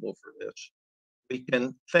responsible for this, we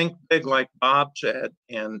can think big like Bob said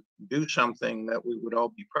and do something that we would all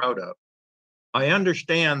be proud of. I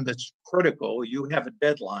understand that's critical. You have a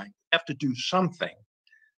deadline. You have to do something.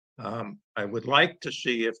 I would like to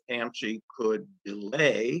see if TAMC could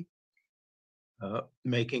delay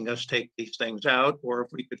making us take these things out, or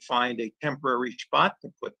if we could find a temporary spot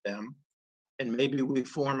to put them. And maybe we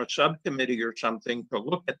form a subcommittee or something to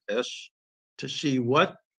look at this to see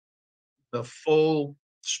what the full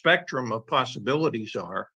spectrum of possibilities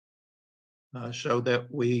are, so that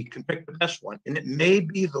we can pick the best one. And it may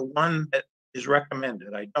be the one that is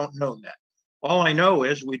recommended. I don't know that. All I know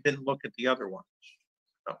is we didn't look at the other ones.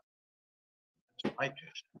 So that's my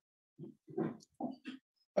taste.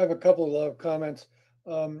 I have a couple of comments.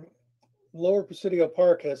 Lower Presidio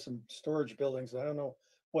Park has some storage buildings. I don't know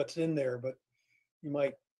what's in there, but you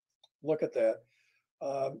might look at that.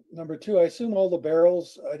 Number two, I assume all the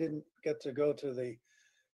barrels, I didn't get to go to the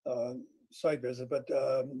site visit, but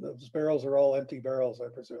those barrels are all empty barrels, I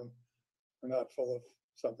presume. They're not full of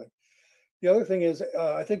something. The other thing is,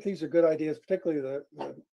 I think these are good ideas, particularly the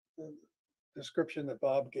description that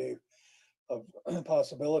Bob gave of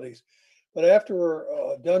possibilities. But after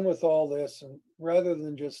we're done with all this, and rather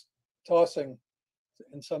than just tossing,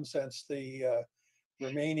 in some sense, the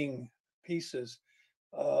remaining pieces,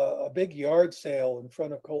 a big yard sale in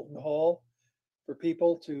front of Colton Hall for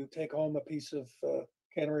people to take home a piece of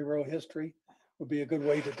Cannery Row history would be a good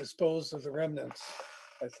way to dispose of the remnants,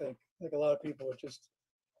 I think. I think a lot of people would just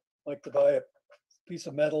like to buy a piece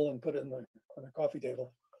of metal and put it on a coffee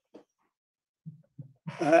table.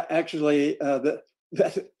 Actually,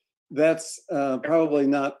 that's probably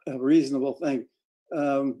not a reasonable thing.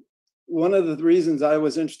 One of the reasons I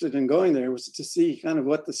was interested in going there was to see kind of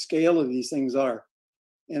what the scale of these things are.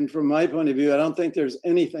 And from my point of view, I don't think there's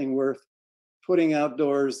anything worth putting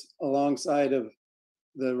outdoors alongside of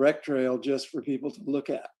the rec trail just for people to look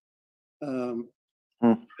at.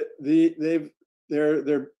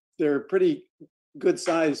 They're pretty good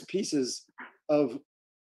sized pieces of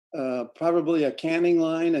probably a canning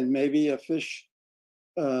line and maybe a fish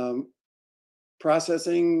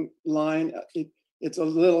processing line. It's a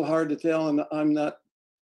little hard to tell, and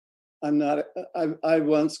I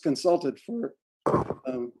once consulted for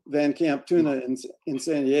Van Camp Tuna in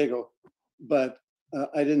San Diego, but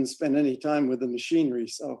I didn't spend any time with the machinery,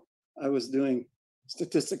 so I was doing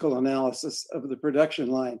statistical analysis of the production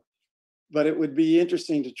line. But it would be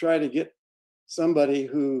interesting to try to get somebody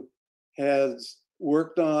who has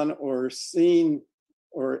worked on or seen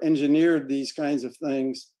or engineered these kinds of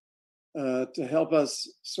things to help us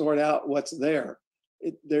sort out what's there.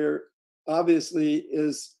 There obviously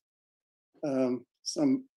is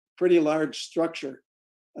some pretty large structure,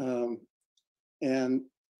 and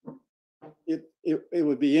it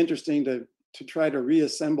would be interesting to try to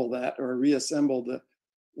reassemble that or reassemble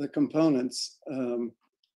the components.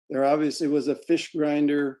 There obviously was a fish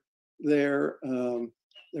grinder there.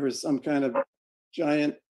 There was some kind of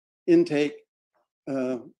giant intake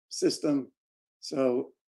system.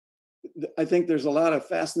 So I think there's a lot of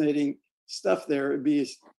fascinating stuff there.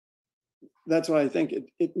 That's why I think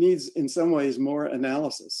it needs in some ways more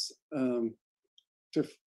analysis to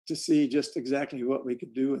see just exactly what we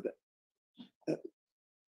could do with it.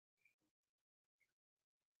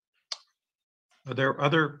 Are there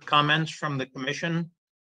other comments from the commission?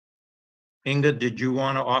 Inga, did you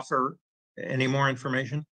want to offer any more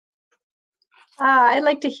information? I'd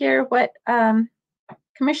like to hear what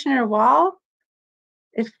Commissioner Wall,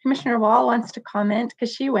 if Commissioner Wall wants to comment,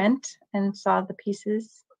 because she went and saw the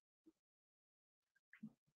pieces.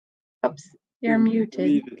 Oops, you're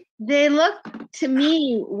muted. They look to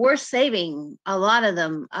me worth saving, a lot of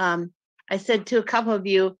them. I said to a couple of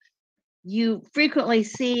you, you frequently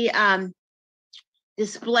see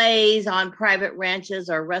displays on private ranches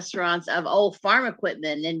or restaurants of old farm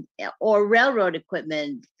equipment or railroad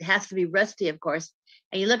equipment. It has to be rusty, of course.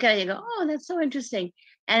 And you look at it and you go, oh, that's so interesting.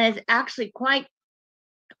 And it's actually quite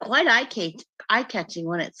eye-catching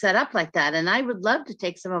when it's set up like that. And I would love to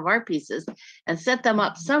take some of our pieces and set them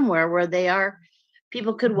up somewhere where they are,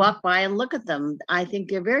 people could walk by and look at them. I think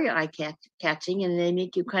they're very eye-catching, and they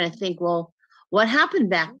make you kind of think, well, what happened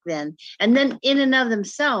back then. And then in and of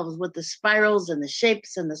themselves with the spirals and the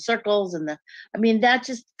shapes and the circles and I mean, that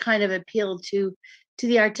just kind of appealed to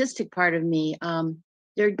the artistic part of me.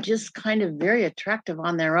 They're just kind of very attractive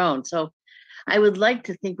on their own. So I would like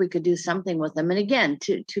to think we could do something with them. And again,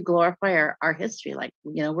 to glorify our history, like,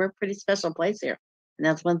 we're a pretty special place here. And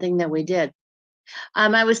that's one thing that we did.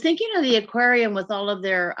 I was thinking of the aquarium with all of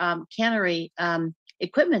their cannery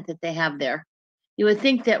equipment that they have there. You would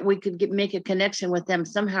think that we could make a connection with them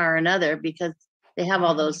somehow or another, because they have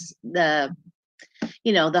all those, the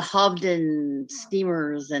Hobden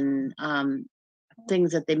steamers and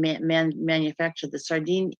things that they manufacture the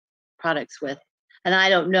sardine products with. And I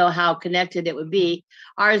don't know how connected it would be.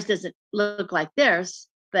 Ours doesn't look like theirs,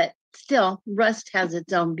 but still, rust has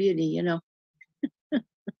its own beauty,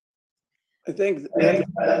 I think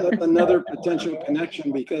that's another potential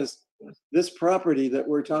connection, because this property that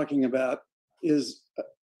we're talking about is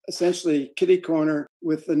essentially kitty corner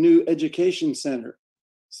with the new education center.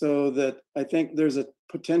 So that I think there's a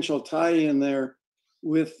potential tie in there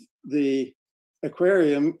with the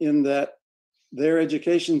aquarium, in that their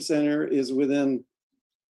education center is within,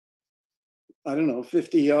 I don't know,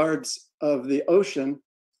 50 yards of the ocean,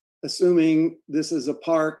 assuming this is a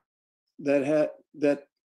park that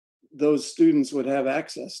those students would have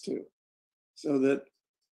access to. So that,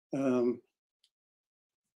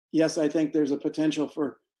 yes, I think there's a potential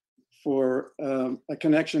for a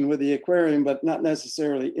connection with the aquarium, but not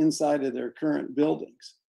necessarily inside of their current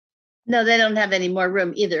buildings. No, they don't have any more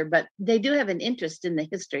room either, but they do have an interest in the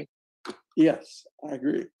history. Yes, I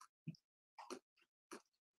agree.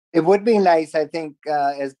 It would be nice, I think,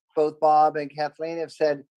 as both Bob and Kathleen have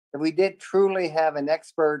said, that we did truly have an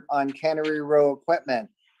expert on Cannery Row equipment.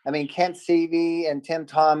 I mean, Kent Seavey and Tim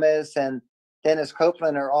Thomas and Dennis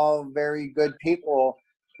Copeland are all very good people,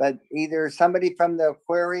 but either somebody from the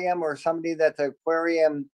aquarium or somebody that the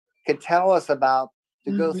aquarium could tell us about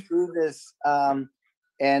to go through this.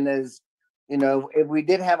 And as if we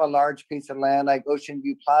did have a large piece of land like Ocean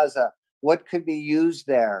View Plaza, what could be used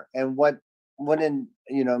there and what wouldn't,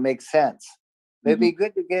 make sense? It'd be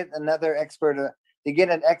good to get another expert, to get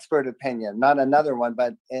an expert opinion, not another one,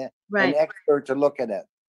 but an expert to look at it.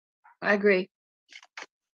 I agree.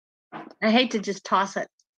 I hate to just toss it.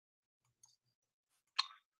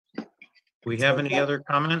 We have any other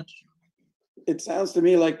comments? It sounds to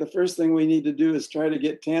me like the first thing we need to do is try to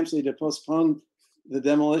get TAMSI to postpone the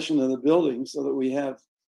demolition of the building, so that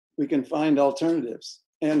we can find alternatives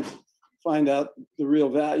and find out the real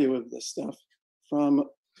value of this stuff from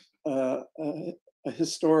a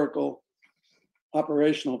historical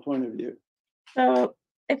operational point of view. So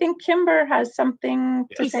I think Kimber has something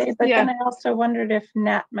to Yes. say, but Yeah. then I also wondered if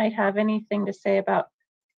Nat might have anything to say about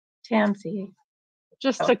TAMSI.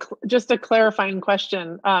 Just a clarifying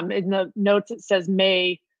question. In the notes, it says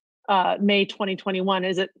May 2021.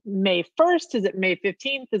 Is it May 1st? Is it May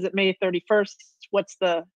 15th? Is it May 31st? What's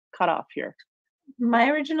the cutoff here? My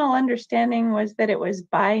original understanding was that it was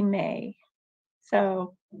by May.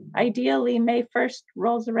 So ideally, May 1st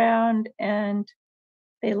rolls around and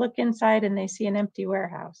they look inside and they see an empty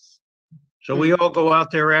warehouse. So we all go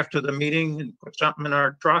out there after the meeting and put something in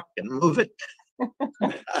our truck and move it?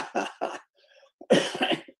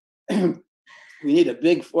 We need a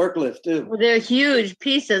big forklift too. Well, they're huge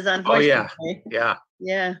pieces, unfortunately. Yeah.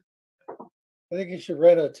 Yeah. I think you should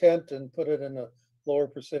rent a tent and put it in the Lower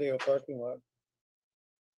Presidio parking lot.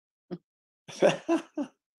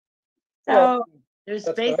 So There's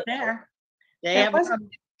That's space what there. They there have was,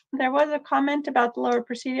 there was a comment about the Lower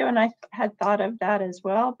Presidio, and I had thought of that as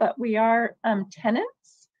well, but we are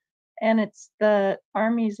tenants and it's the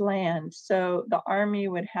Army's land. So the Army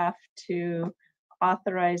would have to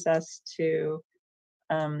authorize us to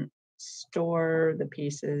store the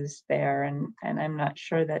pieces there, and I'm not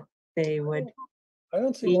sure that they would. I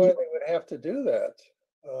don't see why they would have to do that.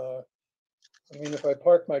 I mean, if I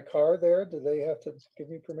park my car there, do they have to give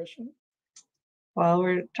me permission? Well,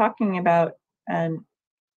 we're talking about,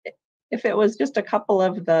 if it was just a couple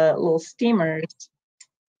of the little steamers,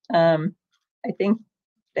 I think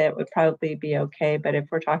that would probably be okay. But if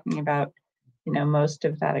we're talking about, most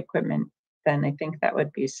of that equipment, then I think that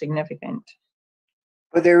would be significant.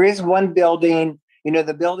 But there is one building,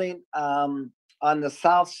 the building on the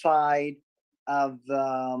south side of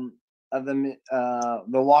the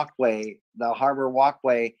walkway, the harbor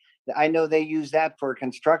walkway. I know they use that for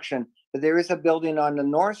construction, but there is a building on the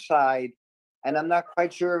north side, and I'm not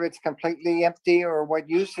quite sure if it's completely empty or what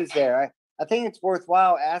use is there. I think it's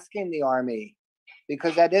worthwhile asking the Army,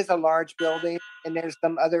 because that is a large building and there's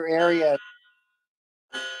some other areas.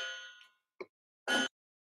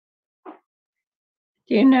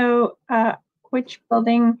 Do you know which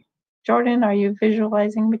building, Jordan, are you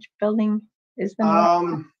visualizing which building is the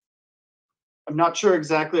new? I'm not sure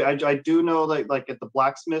exactly. I do know that like at the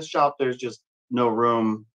blacksmith shop, there's just no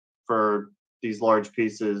room for these large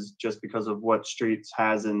pieces just because of what Streets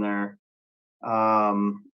has in there.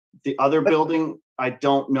 The other building, I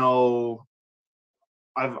don't know.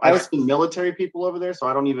 I've seen military people over there, so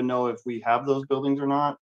I don't even know if we have those buildings or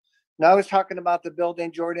not. No, I was talking about the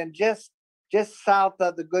building, Jordan, just south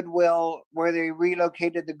of the Goodwill where they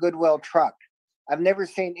relocated the Goodwill truck. I've never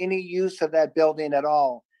seen any use of that building at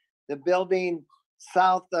all. The building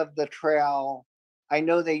south of the trail, I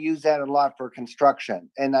know they use that a lot for construction,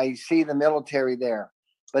 and I see the military there.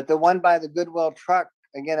 But the one by the Goodwill truck,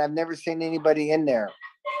 again, I've never seen anybody in there.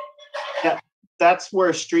 Yeah, that's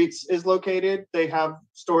where Streets is located. They have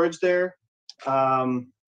storage there.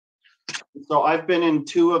 So I've been in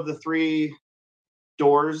 2 of the 3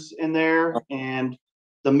 doors in there, and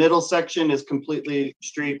the middle section is completely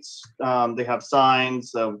Streets. They have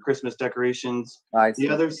signs, Christmas decorations. The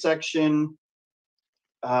other section,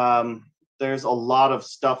 there's a lot of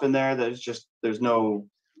stuff in there that is just, there's no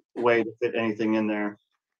way to fit anything in there.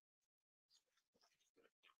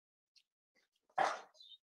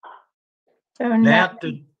 So Nat,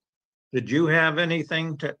 did you have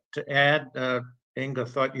anything to add? Inga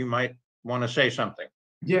thought you might want to say something.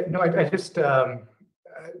 Yeah, no, I just,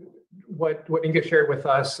 what Inga shared with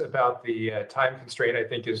us about the time constraint, I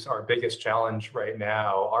think is our biggest challenge right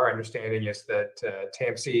now. Our understanding is that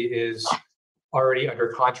TAMC is already under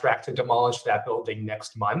contract to demolish that building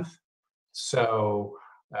next month. So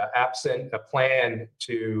absent a plan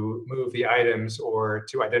to move the items or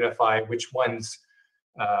to identify which ones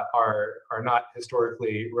are not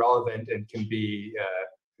historically relevant and can be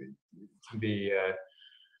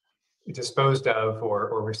disposed of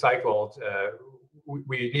or recycled,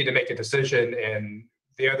 we need to make a decision. And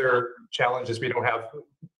the other challenge is we don't have,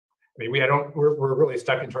 we're really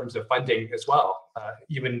stuck in terms of funding as well,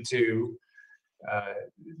 even to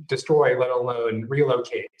destroy, let alone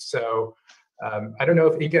relocate. So I don't know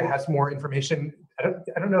if Inga has more information.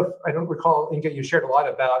 I don't recall, Inga, you shared a lot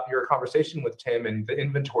about your conversation with Tim and the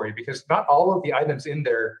inventory, because not all of the items in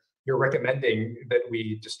there you're recommending that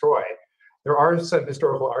we destroy. There are some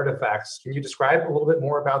historical artifacts. Can you describe a little bit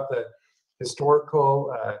more about the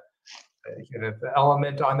historical the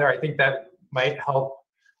element on there? I think that might help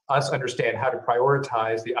us understand how to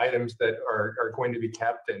prioritize the items that are going to be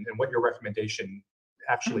kept and what your recommendation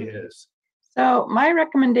actually is. So my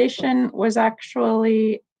recommendation was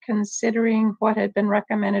actually considering what had been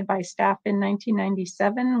recommended by staff in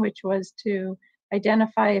 1997, which was to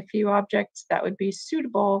identify a few objects that would be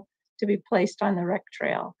suitable to be placed on the rec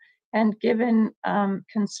trail. And given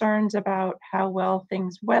concerns about how well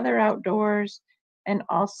things weather outdoors, and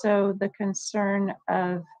also the concern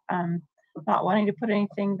of not wanting to put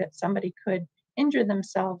anything that somebody could injure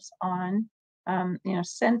themselves on,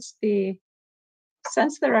 since the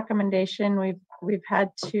recommendation, we've had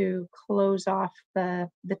to close off the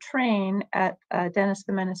train at Dennis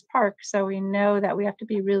the Menace Park, so we know that we have to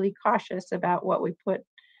be really cautious about what we put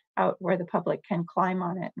out where the public can climb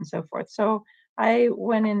on it and so forth. So I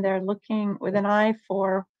went in there looking with an eye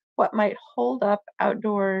for what might hold up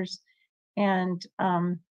outdoors and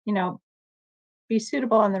be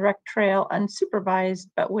suitable on the rec trail, unsupervised,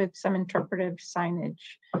 but with some interpretive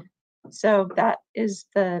signage. So that is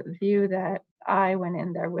the view that I went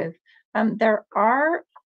in there with.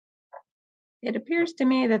 It appears to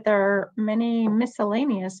me that there are many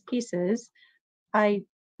miscellaneous pieces. My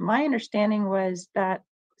understanding was that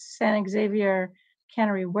San Xavier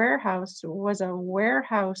Cannery Warehouse was a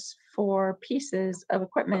warehouse for pieces of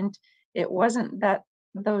equipment. It wasn't that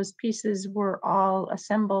those pieces were all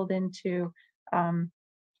assembled into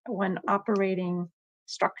one operating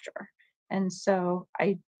structure. And so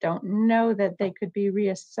I don't know that they could be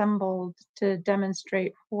reassembled to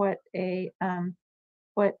demonstrate what a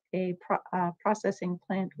processing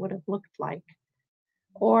plant would have looked like,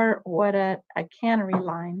 or what a cannery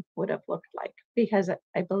line would have looked like, because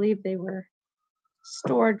I believe they were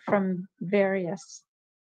stored from various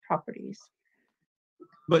properties.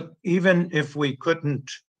 But even if we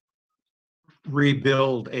couldn't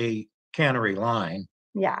rebuild a cannery line,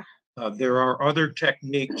 Yeah. There are other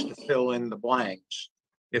techniques to fill in the blanks.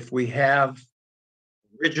 If we have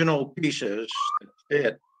original pieces that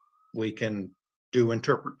fit, we can do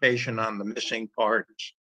interpretation on the missing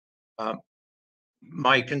parts.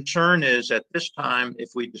 My concern is at this time,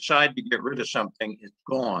 if we decide to get rid of something, it's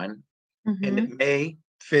gone, and it may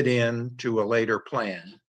fit into a later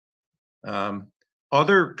plan.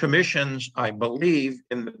 Other commissions, I believe,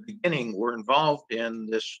 in the beginning were involved in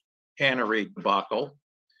this cannery debacle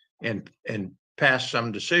and passed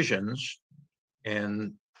some decisions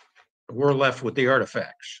and we're left with the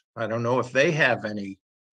artifacts. I don't know if they have any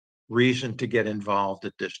reason to get involved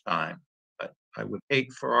at this time, but I would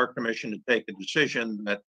hate for our commission to take a decision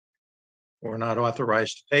that we're not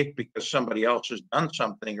authorized to take because somebody else has done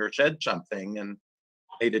something or said something and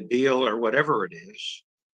made a deal or whatever it is.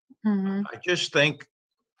 Mhm. I just think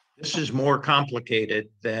this is more complicated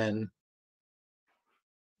than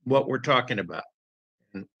what we're talking about.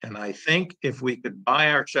 And I think if we could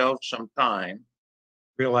buy ourselves some time,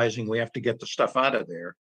 realizing we have to get the stuff out of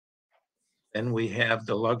there, then we have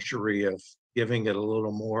the luxury of giving it a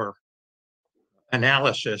little more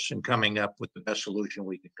analysis and coming up with the best solution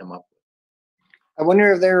we could come up with. I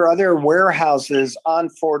wonder if there are other warehouses on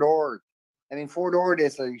Fort Ord. I mean, Fort Ord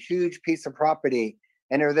is a huge piece of property.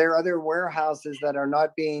 And are there other warehouses that are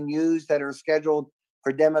not being used that are scheduled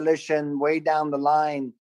for demolition way down the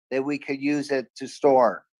line that we could use it to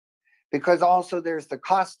store? Because also there's the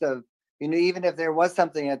cost of, even if there was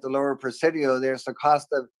something at the Lower Presidio, there's the cost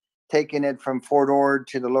of taking it from Fort Ord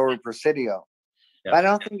to the Lower Presidio. Yeah. But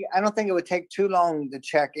I don't think it would take too long to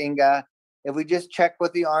check, Inga. If we just check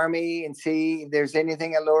with the Army and see if there's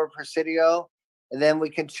anything at Lower Presidio, and then we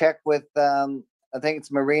can check with, I think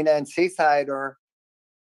it's Marina and Seaside, or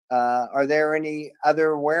are there any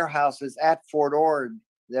other warehouses at Fort Ord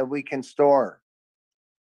that we can store?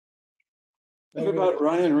 What about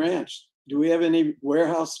Ryan Ranch? Do we have any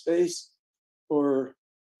warehouse space or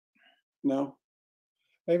no?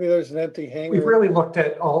 Maybe there's an empty hangar. We've really looked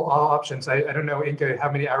at all options. I don't know, Inga, how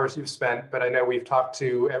many hours you've spent, but I know we've talked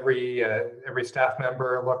to every staff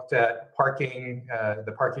member, looked at parking,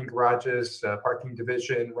 the parking garages, parking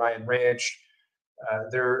division, Ryan Ranch.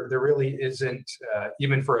 There really isn't,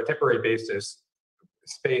 even for a temporary basis,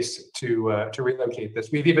 space to relocate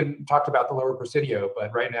this. We've even talked about the Lower Presidio,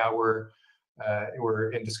 but right now we're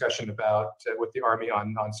in discussion about with the Army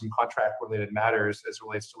on some contract related matters as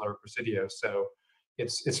relates to Lower Presidio. So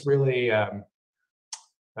it's really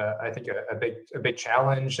I think a big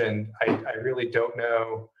challenge, and I really don't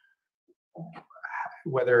know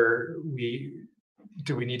whether we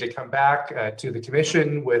need to come back to the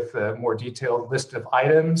commission with a more detailed list of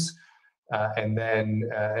items and then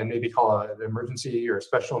and maybe call an emergency or a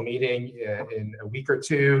special meeting in a week or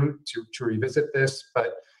two to revisit this.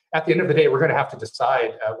 But at the end of the day, we're going to have to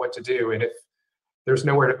decide what to do, and if there's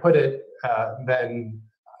nowhere to put it, then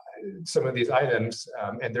some of these items,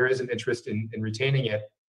 and there is an interest in retaining it,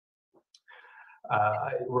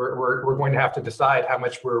 we're going to have to decide how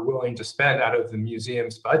much we're willing to spend out of the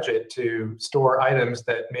museum's budget to store items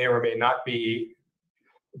that may or may not be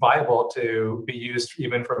viable to be used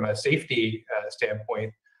even from a safety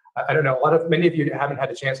standpoint. I don't know, many of you haven't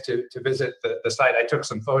had a chance to visit the site. I took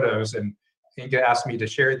some photos, and Inga asked me to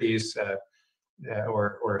share these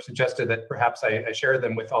or suggested that perhaps I share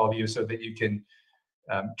them with all of you so that you can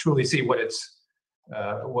truly see what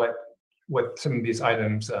what some of these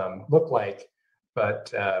items look like.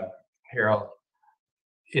 But here,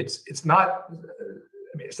 it's not.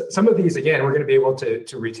 I mean, some of these, again, we're going to be able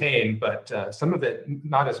to retain, but some of it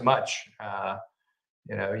not as much.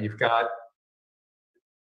 You've got.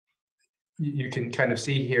 You can kind of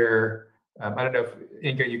see here. I don't know if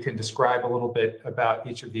Inga, you can describe a little bit about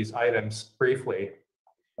each of these items briefly.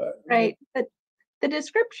 Right. The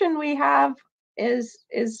description we have is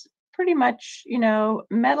pretty much,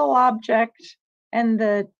 metal object,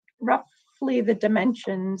 and roughly the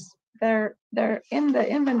dimensions. They're in the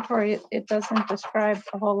inventory. It doesn't describe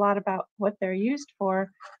a whole lot about what they're used for,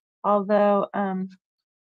 although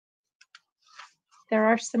there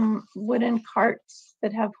are some wooden carts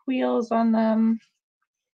that have wheels on them.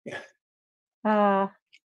 Yeah.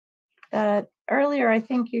 Earlier, I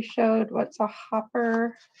think you showed what's a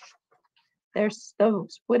hopper. There's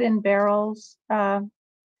those wooden barrels, and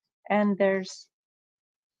there's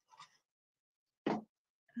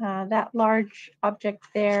that large object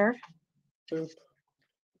there.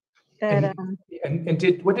 That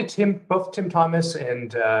What did both Tim Thomas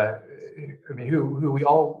and who we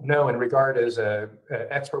all know and regard as a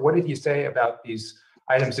expert, what did he say about these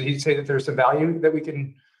items? Did he say that there's some value that we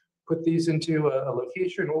can put these into a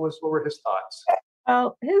location? What were his thoughts?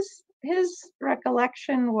 Well, his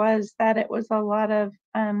recollection was that it was a lot of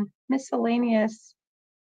miscellaneous,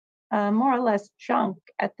 more or less junk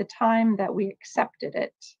at the time that we accepted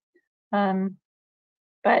it.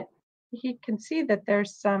 But he can see that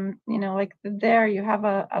there's some, like there you have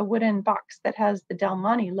a wooden box that has the Del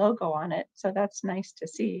Monte logo on it. So that's nice to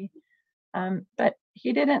see. But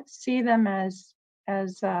he didn't see them as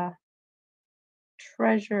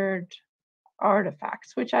treasured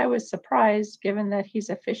artifacts, which I was surprised given that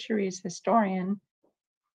he's a fisheries historian.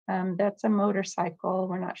 That's a motorcycle.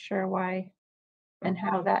 We're not sure why and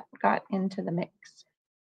how that got into the mix.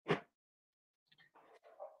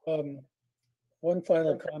 One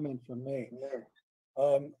final comment from me.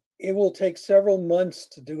 It will take several months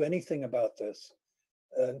to do anything about this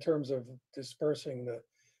in terms of dispersing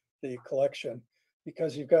the collection,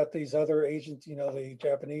 because you've got these other agents, the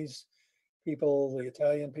Japanese people, the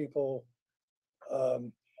Italian people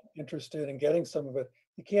interested in getting some of it.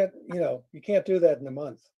 You can't do that in a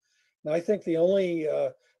month. And I think the only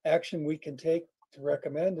action we can take to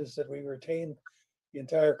recommend is that we retain the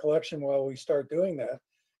entire collection while we start doing that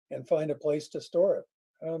and find a place to store it.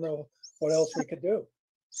 I don't know what else we could do.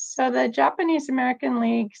 So the Japanese American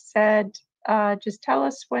League said, just tell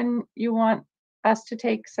us when you want us to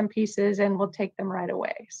take some pieces and we'll take them right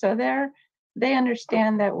away. So they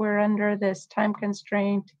understand that we're under this time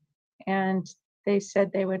constraint, and they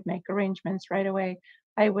said they would make arrangements right away.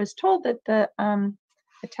 I was told that the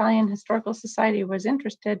Italian Historical Society was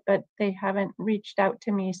interested, but they haven't reached out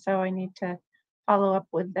to me, so I need to follow up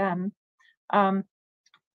with them.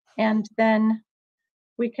 And then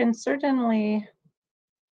we can certainly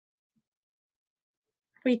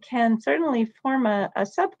form a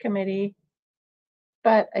subcommittee,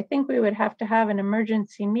 but I think we would have to have an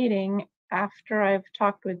emergency meeting after I've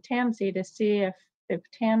talked with Tamsi to see if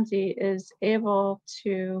Tamsi is able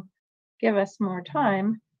to give us more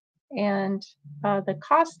time. And the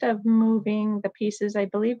cost of moving the pieces, I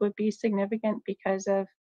believe, would be significant because of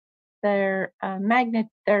their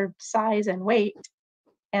their size and weight.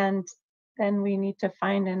 And then we need to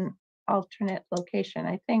find an alternate location.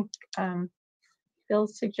 I think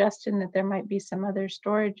Bill's suggestion that there might be some other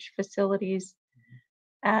storage facilities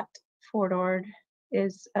at Fort Ord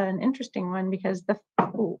is an interesting one, because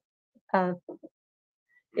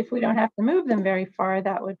if we don't have to move them very far,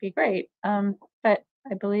 that would be great. But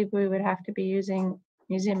I believe we would have to be using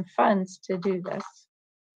museum funds to do this.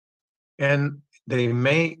 And they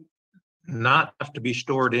may not have to be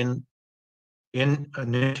stored in an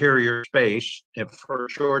interior space for a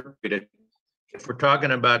short period. If we're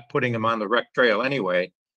talking about putting them on the rec trail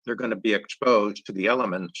anyway, they're going to be exposed to the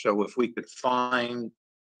elements. So if we could find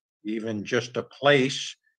even just a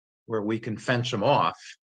place where we can fence them off,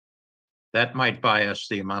 that might buy us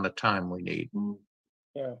the amount of time we need.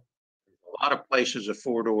 Yeah. A lot of places at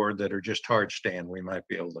Fort Ord that are just hard stand, we might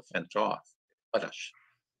be able to fence off. Let us.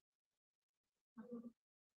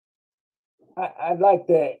 I'd like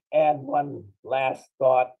to add one last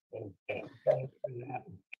thought, and thanks for that,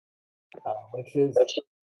 which is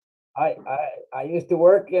I used to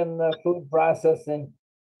work in the food processing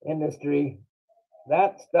industry.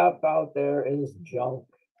 That stuff out there is junk.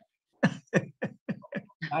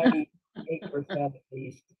 98% at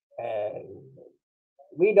least. And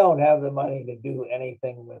we don't have the money to do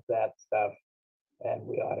anything with that stuff. And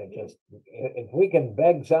we ought to just, if we can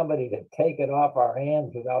beg somebody to take it off our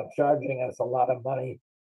hands without charging us a lot of money,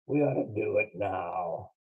 we ought to do it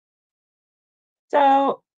now.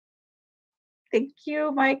 So thank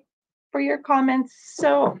you, Mike, for your comments.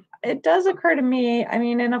 So it does occur to me, I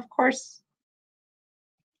mean, and of course,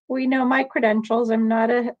 we know my credentials. I'm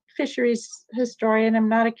not a fisheries historian. I'm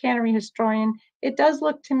not a cannery historian. It does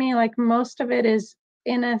look to me like most of it is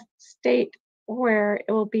in a state where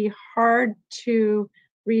it will be hard to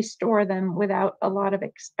restore them without a lot of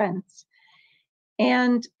expense.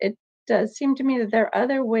 And it does seem to me that there are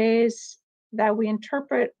other ways that we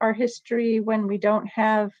interpret our history when we don't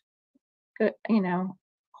have good,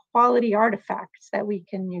 quality artifacts that we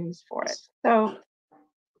can use for it. So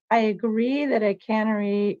I agree that a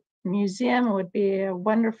cannery museum would be a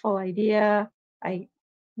wonderful idea.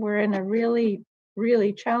 We're in a really,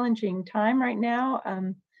 really challenging time right now,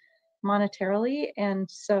 monetarily. And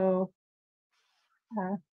so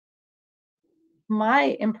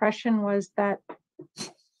my impression was that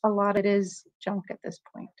a lot of it is junk at this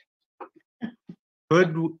point.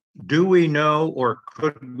 Do we know, or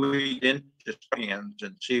could we into hands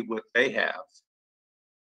and see what they have?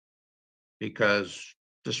 Because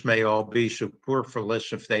this may all be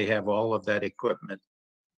superfluous if they have all of that equipment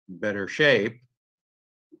in better shape.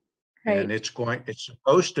 Right. And it's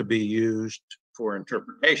supposed to be used for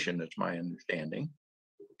interpretation, is my understanding.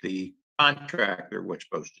 The contractor was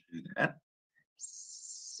supposed to do that.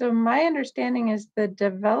 So my understanding is what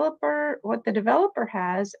the developer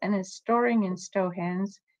has and is storing in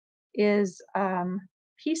Stohans is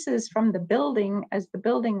pieces from the building as the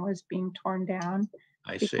building was being torn down.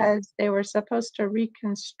 I see. Because they were supposed to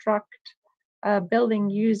reconstruct a building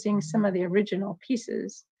using some of the original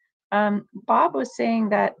pieces. Bob was saying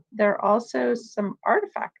that there are also some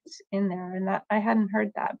artifacts in there, and that I hadn't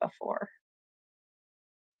heard that before.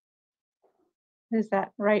 Is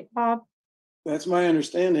that right, Bob? That's my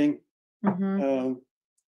understanding. Mhm.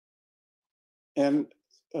 And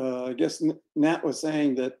I guess Nat was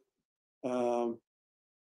saying that, or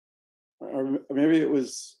maybe it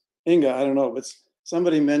was Inga, I don't know, but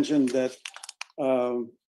somebody mentioned that,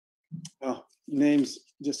 oh, names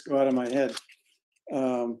just go out of my head.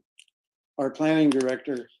 Our planning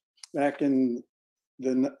director back in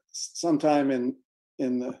sometime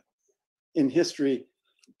in history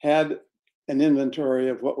had an inventory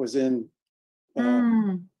of what was in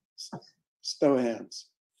Stohan's.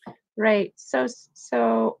 Right.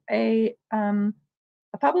 So a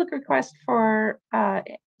public request for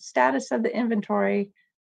status of the inventory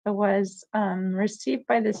was received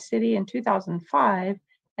by the city in 2005,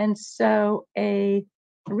 and so a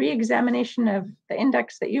re-examination of the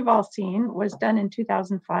index that you've all seen was done in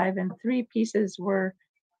 2005, and 3 pieces were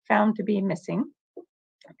found to be missing.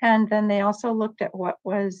 And then they also looked at what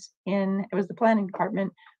was in, it was the planning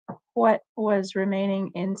department, what was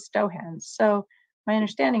remaining in Stohan's. So my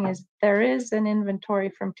understanding is there is an inventory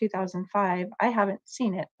from 2005. I haven't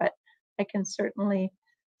seen it, but I can certainly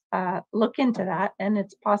look into that. And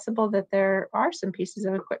it's possible that there are some pieces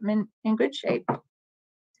of equipment in good shape.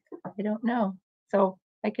 I don't know. So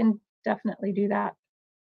I can definitely do that.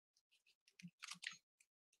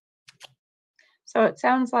 So it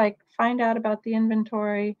sounds like find out about the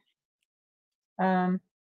inventory, find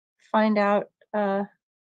out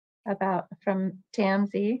about from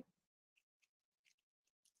Tansy.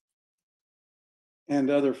 And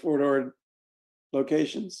other Fort Ord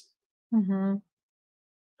locations. Mm-hmm.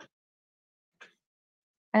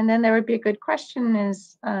 And then there would be a good question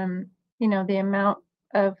is, you know, the amount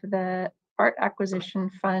of the art acquisition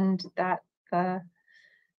fund that the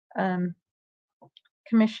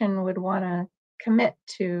commission would want to commit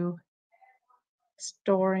to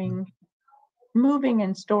storing, moving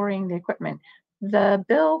and storing the equipment. The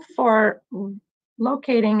bill for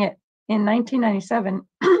locating it in 1997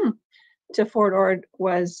 to Fort Ord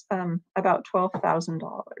was about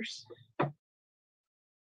 $12,000.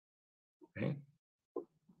 Okay.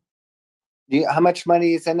 How much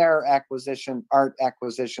money is in our art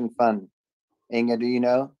acquisition fund? Inga, do you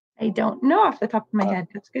know? I don't know off the top of my head.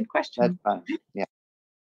 That's a good question. That's fine. Yeah.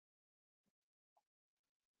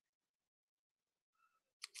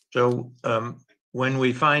 So when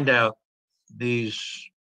we find out these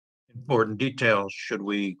important details, should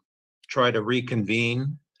we try to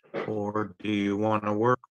reconvene, or do you want to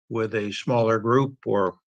work with a smaller group,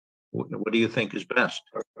 or what do you think is best?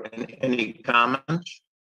 Any comments?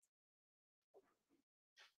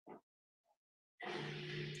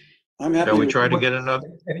 I'm happy. Shall we try to get another?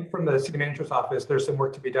 I think from the city manager's office, there's some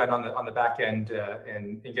work to be done on the back end,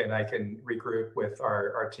 and again, I can regroup with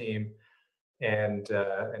our team and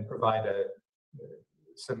provide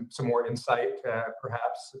some more insight,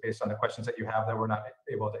 perhaps based on the questions that you have that we're not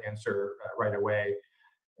able to answer right away,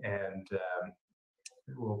 and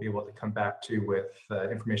we'll be able to come back to with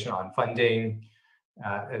information on funding,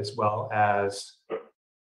 as well as,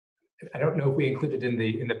 I don't know if we included in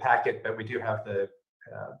the packet, but we do have the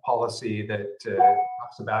policy that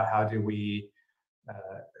talks about how do we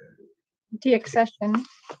Deaccession.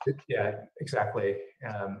 yeah, exactly.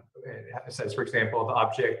 It says, for example, the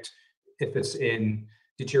object, if it's in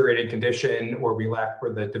deteriorating condition, or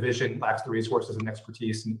where the division lacks the resources and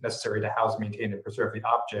expertise necessary to house, maintain, and preserve the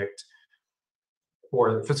object,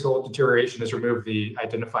 or physical deterioration has removed the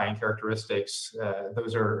identifying characteristics.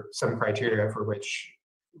 Those are some criteria for which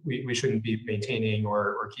we shouldn't be maintaining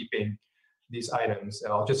or keeping these items.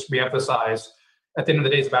 And I'll just reemphasize, at the end of the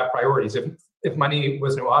day, it's about priorities. If money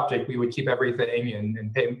was no object, we would keep everything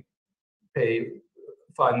and pay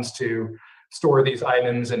funds to store these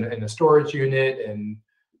items in a storage unit and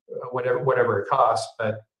whatever it costs.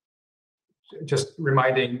 But just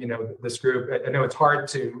reminding, this group, I know it's hard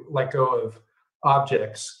to let go of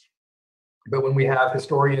objects, but when we have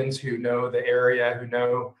historians who know the area, who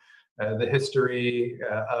know the history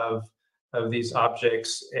of these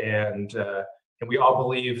objects, and we all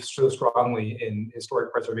believe so strongly in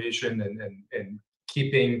historic preservation and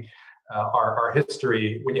keeping our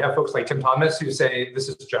history. When you have folks like Tim Thomas who say this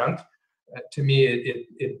is junk, to me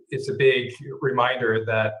it's a big reminder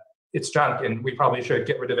that it's junk, and we probably should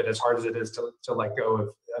get rid of it as hard as it is to let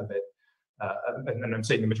go of it. And I'm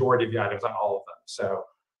saying the majority of the items, not all of them. So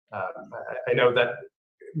I know that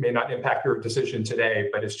may not impact your decision today,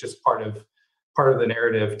 but it's just part of the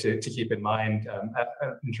narrative to keep in mind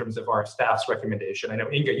in terms of our staff's recommendation. I know,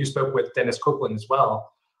 Inga, you spoke with Dennis Copeland as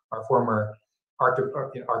well, our former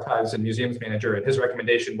archives and museums manager, and his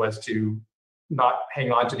recommendation was to not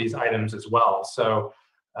hang on to these items as well. So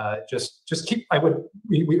Just keep,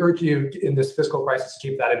 we urge you in this fiscal crisis to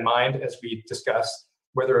keep that in mind as we discuss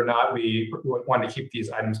whether or not we want to keep these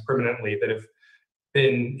items permanently that have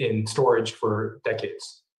been in storage for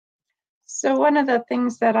decades. So one of the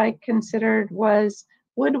things that I considered was,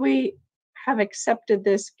 would we have accepted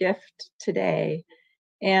this gift today?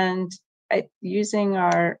 And using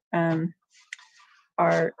our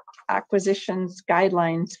acquisitions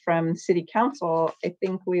guidelines from City Council, I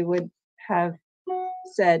think we would have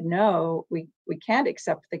said, no, we can't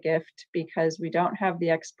accept the gift because we don't have the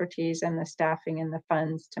expertise and the staffing and the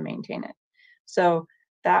funds to maintain it. So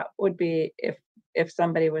that would be if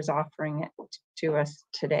somebody was offering it to us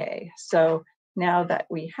today. So now that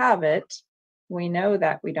we have it, we know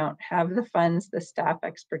that we don't have the funds, the staff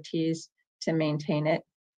expertise to maintain it.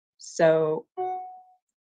 So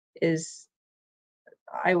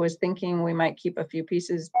I was thinking we might keep a few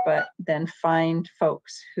pieces, but then find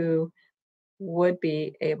folks who would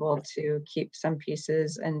be able to keep some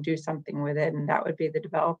pieces and do something with it. And that would be the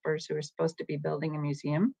developers who are supposed to be building a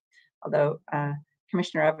museum. Although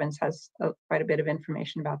Commissioner Evans has quite a bit of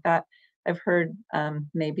information about that. I've heard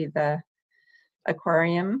maybe the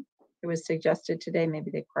aquarium, it was suggested today, maybe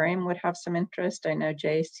the aquarium would have some interest. I know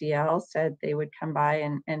JCL said they would come by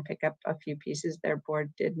and pick up a few pieces. Their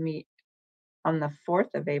board did meet on the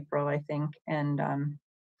 4th of April, I think, and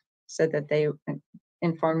said that they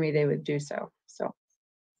informed me they would do so. So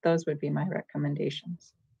those would be my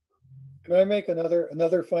recommendations. Can I make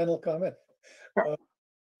another final comment?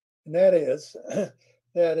 And that is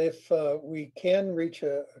that if we can reach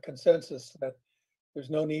a consensus that there's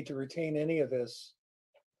no need to retain any of this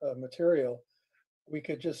material, we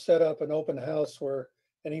could just set up an open house where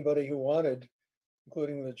anybody who wanted,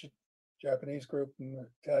 including the Japanese group and the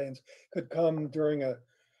Italians, could come during a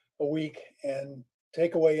week and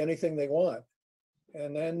take away anything they want.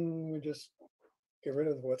 And then we just get rid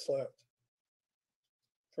of what's left.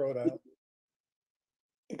 Throw it out.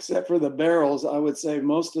 Except for the barrels, I would say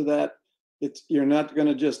most of that, you're not going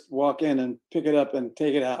to just walk in and pick it up and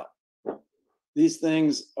take it out. These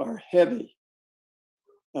things are heavy.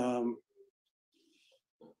 Well,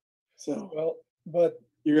 but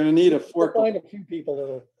you're going to need a fork. Find a few people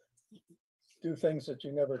that'll do things that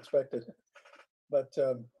you never expected. But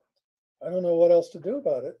I don't know what else to do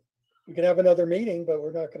about it. We can have another meeting, but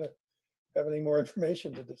we're not going to have any more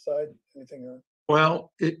information to decide anything on.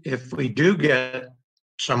 Well, if we do get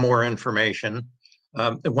some more information,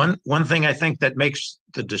 one thing I think that makes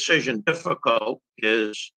the decision difficult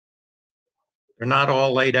is they're not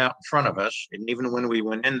all laid out in front of us. And even when we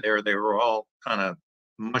went in there, they were all kind of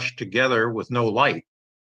mushed together with no light.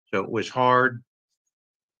 So it was hard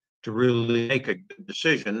to really make a good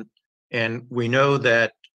decision. And we know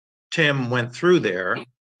that Tim went through there,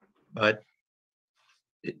 but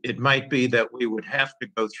it might be that we would have to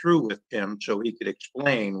go through with Tim so he could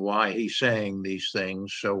explain why he's saying these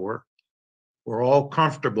things. So we're all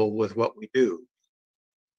comfortable with what we do.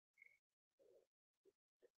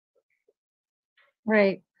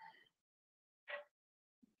 Right.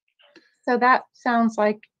 So that sounds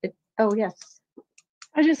like it. Oh, yes.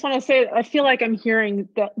 I just want to say, I feel like I'm hearing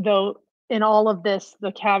that, though, in all of this,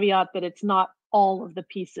 the caveat that it's not all of the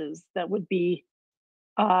pieces that would be,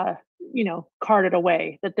 carted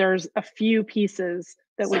away, that there's a few pieces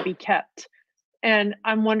that would be kept. And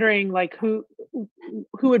I'm wondering, like, who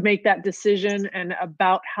would make that decision, and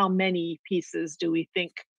about how many pieces do we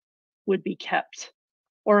think would be kept?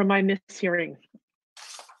 Or am I mishearing?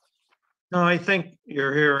 No, I think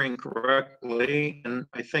you're hearing correctly, and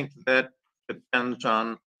I think that depends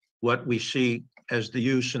on what we see as the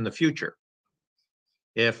use in the future.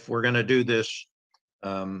 If we're going to do this,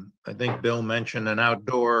 I think Bill mentioned an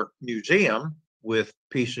outdoor museum with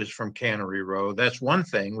pieces from Cannery Row. That's one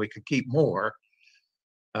thing. We could keep more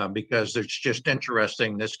because it's just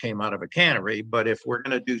interesting. This came out of a cannery. But if we're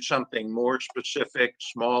going to do something more specific,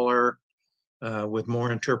 smaller, with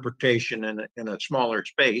more interpretation in a smaller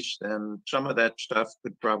space, then some of that stuff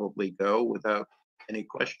could probably go without any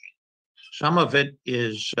question. Some of it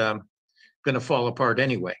is going to fall apart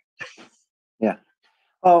anyway. Yeah.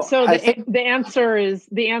 Oh, so the answer is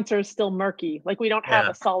still murky. Like, we don't have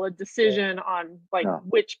a solid decision on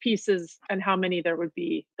which pieces and how many there would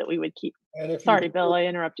be that we would keep. Sorry, Bill, I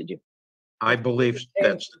interrupted you. I believe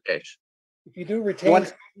that's the case. If you do retain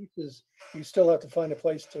pieces, you still have to find a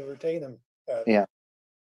place to retain them. Yeah.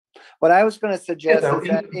 What I was going to suggest is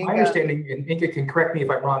that my understanding, and Inga can correct me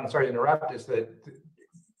if I'm wrong, sorry to interrupt, is that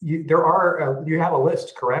you have a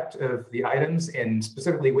list, correct, of the items, and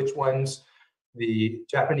specifically which ones the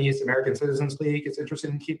Japanese American Citizens League is interested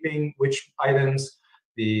in keeping, which items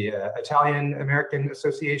the Italian American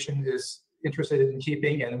Association is interested in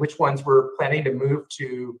keeping, and which ones we're planning to move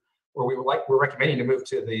to, or we're recommending to move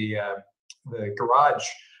to the garage,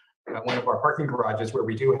 one of our parking garages where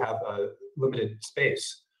we do have a limited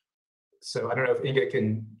space. So I don't know if Inga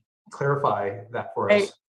can clarify that for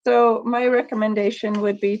us. So my recommendation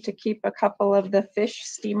would be to keep a couple of the fish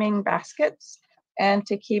steaming baskets and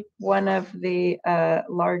to keep one of the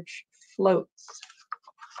large floats.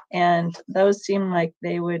 And those seem like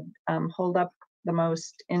they would hold up the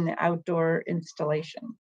most in the outdoor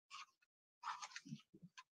installation.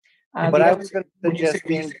 But I was going to When you say suggest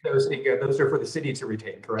we use those, Inga, those are for the city to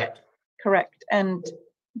retain, correct? Correct. And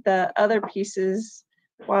the other pieces,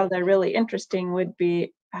 while they're really interesting, would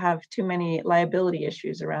be have too many liability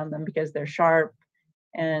issues around them because they're sharp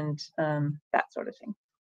and that sort of thing.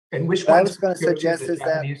 And which I ones was going to go suggest the is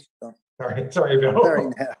that. Japanese- Sorry, Bill. Sorry,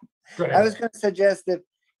 no. Go ahead. I was going to suggest that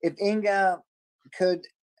if Inga could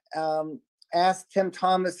ask Tim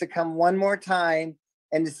Thomas to come one more time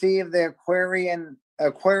and to see if the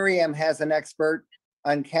aquarium has an expert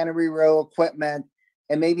on Cannery Row equipment,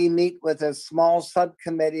 and maybe meet with a small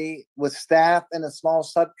subcommittee with staff and a small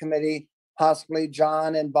subcommittee, possibly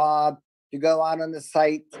John and Bob, to go out on the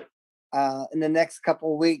site in the next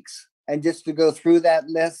couple of weeks and just to go through that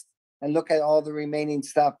list and look at all the remaining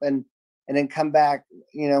stuff and then come back.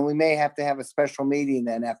 You know, we may have to have a special meeting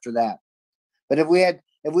then after that. But if we had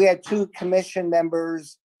two commission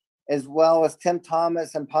members as well as Tim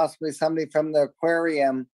Thomas and possibly somebody from the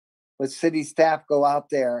aquarium with city staff go out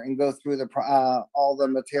there and go through all the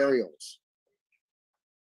materials.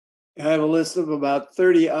 I have a list of about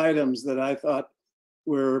 30 items that I thought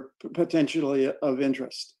were potentially of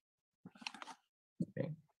interest.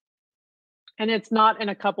 And it's not in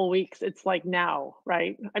a couple weeks, it's like now,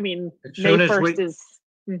 right? I mean, As May soon as 1st we- is.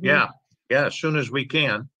 Mhm. Yeah, as soon as we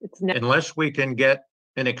can, It's now. unless we can get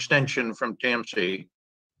an extension from TAMC.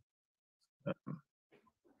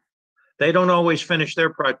 They don't always finish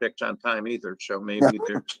their projects on time either, so maybe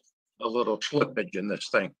there's a little slippage in this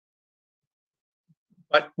thing.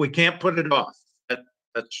 But we can't put it off,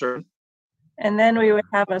 that's certain. And then we would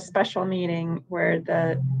have a special meeting where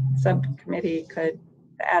the subcommittee the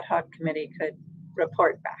ad hoc committee could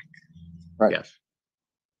report back Right. Yes,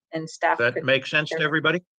 and staff that could. makes sense to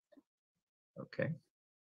everybody? Okay.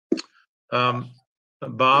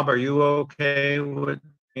 Bob, are you okay with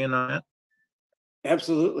being on it?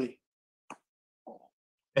 Absolutely.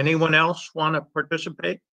 Anyone else want to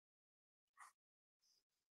participate?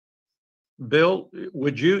 Bill,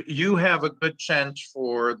 would you have a good sense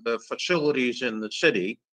for the facilities in the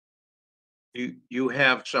city? You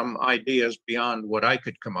have some ideas beyond what I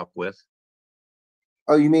could come up with.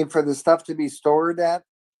 Oh, you mean for the stuff to be stored at?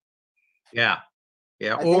 Yeah,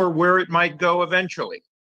 yeah, I or think- where it might go eventually.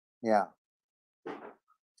 Yeah.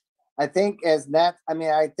 I think I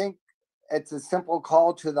think it's a simple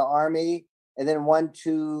call to the Army and then one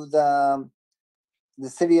to the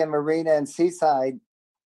city of Marina and Seaside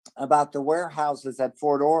about the warehouses at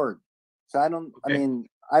Fort Ord. So I Okay. mean,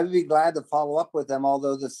 I would be glad to follow up with them,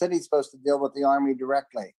 although the city's supposed to deal with the Army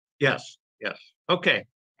directly. Yes, okay.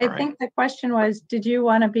 I all right. think the question was, did you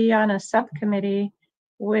want to be on a subcommittee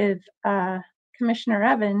with Commissioner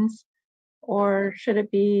Evans, or should it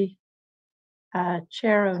be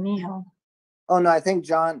Chair O'Neill? Oh, no, I think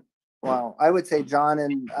I would say John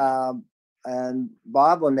and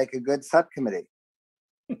Bob would make a good subcommittee.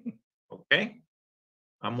 Okay,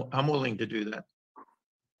 I'm willing to do that.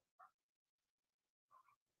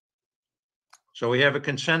 So we have a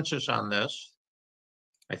consensus on this,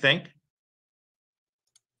 I think.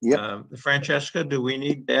 Yep. Francesca, do we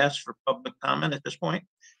need to ask for public comment at this point?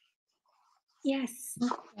 Yes.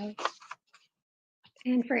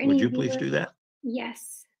 And for any. Would you please viewer- do that?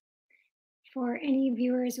 Yes. For any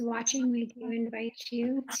viewers watching, we do invite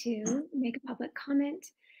you to make a public comment.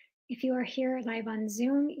 If you are here live on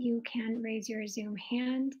Zoom, you can raise your Zoom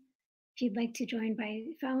hand. If you'd like to join by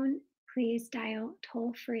phone, please dial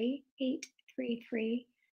toll-free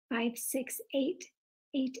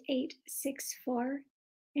 833-568-8864.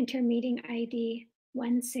 Enter meeting ID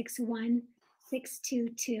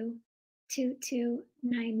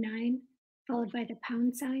 161-622-2299, followed by the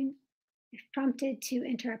pound sign. If prompted to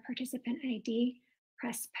enter a participant ID,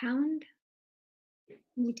 press pound.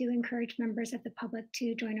 We do encourage members of the public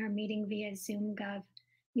to join our meeting via Zoom Gov.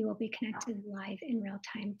 You will be connected live in real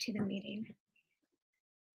time to the meeting.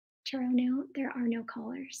 Chair O'Neill, there are no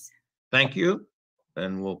callers. Thank you.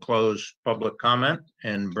 Then we'll close public comment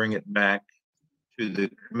and bring it back to the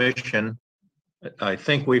commission. I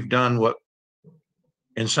think we've done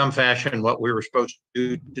in some fashion, what we were supposed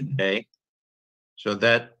to do today. So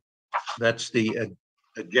that's the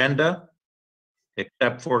agenda.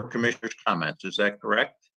 except for commissioners' comments. Is that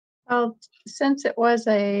correct? Well, since it was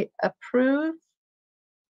a approved,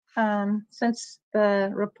 since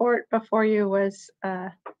the report before you was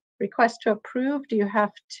a request to approve, do you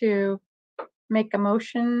have to make a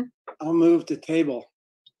motion? I'll move to table.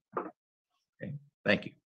 Thank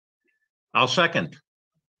you. I'll second.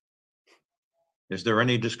 Is there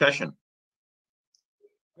any discussion?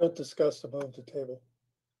 Don't discuss a move to table.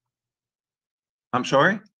 I'm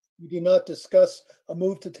sorry? You do not discuss a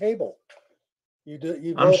move to table. You do.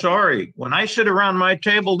 You I'm vote. sorry. When I sit around my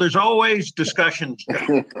table, there's always discussions.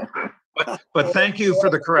 But thank you for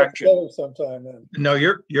the correction. Together sometime then. No,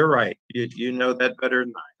 you're right. You know that better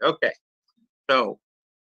than I. Okay. So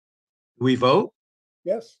we vote?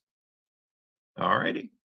 Yes. All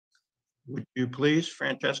righty. Would you please,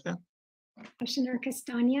 Francesca? Commissioner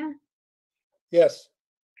Castagna, Yes.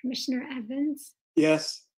 Commissioner Evans,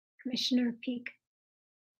 Yes. Commissioner Peak,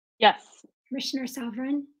 Yes. Commissioner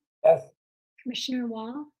Sovereign, Yes. Commissioner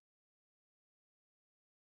Wall.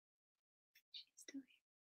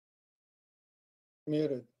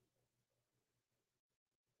 Muted.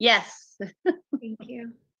 Yes. Thank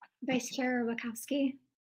you. Vice Chair Rakowski,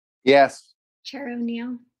 Yes. Chair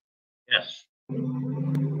O'Neill. Yes.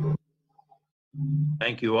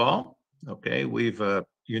 Thank you all. Okay, we've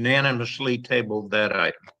unanimously tabled that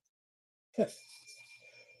item.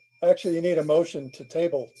 Actually, you need a motion to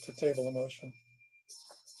table a motion.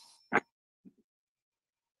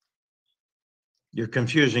 You're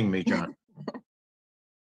confusing me, John.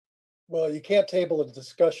 Well, you can't table a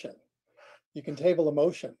discussion. You can table a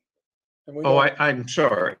motion. And we Oh, don't- I'm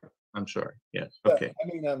sorry. I'm sorry. Yes, yeah, okay. I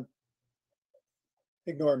mean,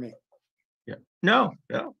 ignore me. Yeah. No.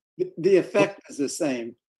 The effect is the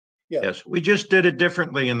same. Yeah. Yes, we just did it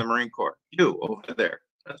differently in the Marine Corps. You over there.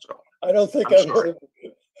 That's all. I don't think I'm I sorry. would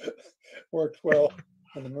have worked well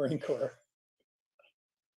in the Marine Corps.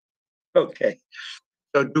 Okay.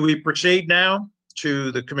 So do we proceed now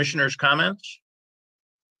to the commissioner's comments?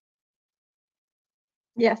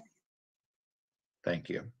 Yes. Thank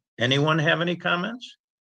you. Anyone have any comments?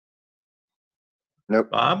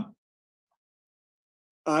 Nope. Bob?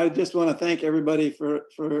 I just want to thank everybody for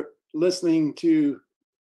listening to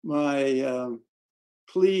my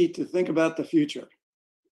plea to think about the future,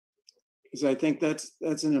 because I think that's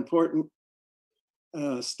an important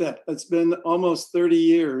step. It's been almost 30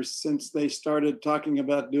 years since they started talking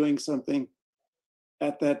about doing something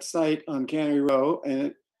at that site on Cannery Row,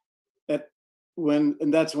 and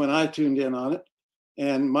that's when I tuned in on it.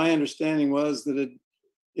 And my understanding was that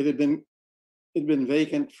it had been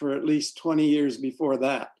vacant for at least 20 years before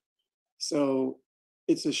that. So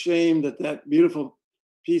it's a shame that that beautiful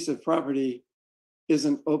piece of property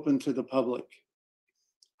isn't open to the public.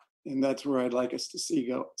 And that's where I'd like us to see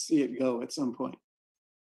it go at some point.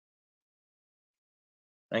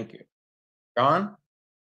 Thank you. John?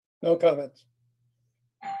 No comments.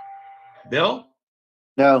 Bill?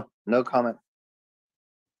 No comment.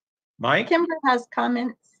 Mike? Kimber has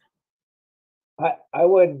comments. I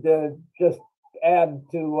would just add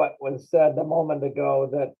to what was said a moment ago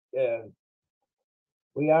that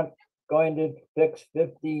we aren't going to fix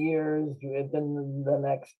 50 years within the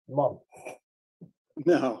next month.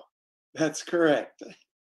 No, that's correct.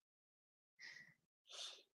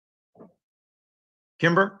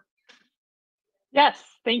 Kimber? Yes,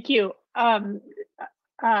 thank you.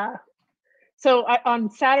 So on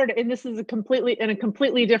Saturday, and this is a completely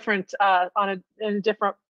different in a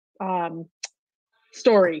different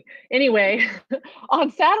story. Anyway,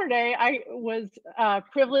 on Saturday, I was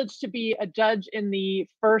privileged to be a judge in the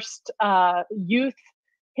first youth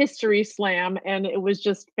history slam, and it was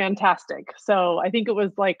just fantastic. So I think it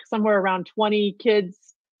was like somewhere around 20 kids,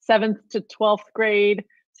 7th to 12th grade,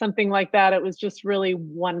 something like that. It was just really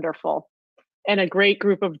wonderful. And a great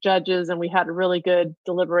group of judges, and we had a really good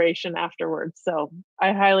deliberation afterwards. So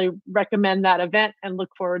I highly recommend that event and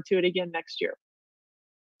look forward to it again next year.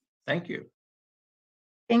 Thank you.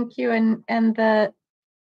 Thank you. And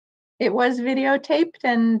it was videotaped,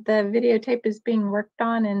 and the videotape is being worked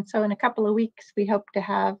on. And so in a couple of weeks, we hope to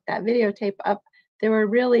have that videotape up. There were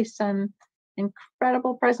really some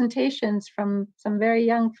incredible presentations from some very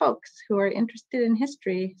young folks who are interested in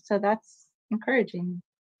history. So that's encouraging.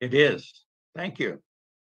 It is. Thank you.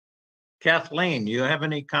 Kathleen, you have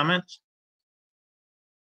any comments?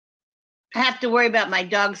 I have to worry about my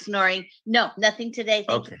dog snoring. No, nothing today.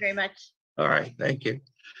 Thank Okay. you very much. All right, thank you.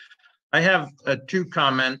 I have 2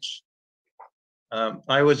 comments.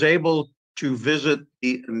 I was able to visit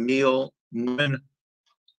the Emil Norman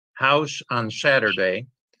house on Saturday.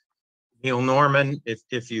 Emil Norman,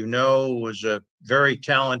 if you know, was a very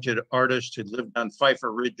talented artist who lived on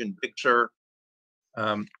Pfeiffer Ridge in Big Sur.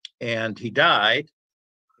 and he died.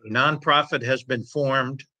 A nonprofit has been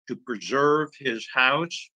formed to preserve his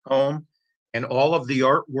house, home, and all of the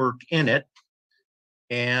artwork in it,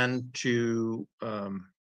 and to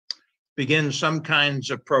begin some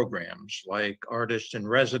kinds of programs like artists in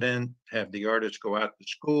residence, have the artists go out to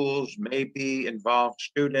schools, maybe involve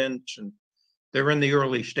students, and they're in the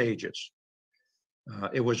early stages.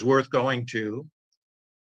 It was worth going to.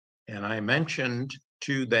 And I mentioned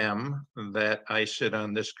to them that I sit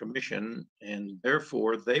on this commission, and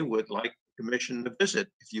therefore they would like the commission to visit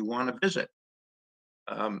if you want to visit.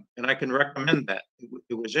 And I can recommend that.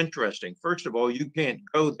 It was interesting. First of all, you can't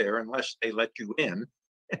go there unless they let you in.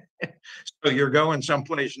 So you're going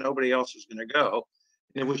someplace nobody else is going to go.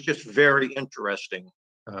 And it was just very interesting.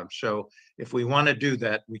 So if we want to do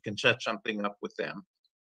that, we can set something up with them.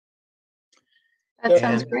 That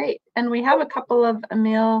sounds And- great. And we have a couple of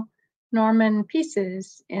Emil Norman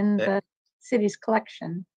pieces in the city's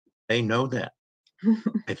collection. They know that.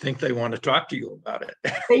 I think they want to talk to you about it.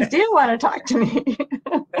 They do want to talk to me.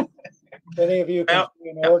 If any of you can Well, see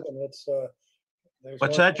an organ, it's, there's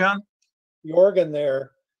What's one- that, John? The organ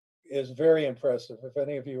there is very impressive. If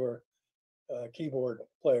any of you are keyboard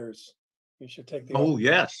players, you should take the. Oh,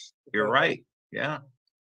 yes, you're right. Yeah.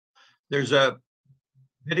 There's a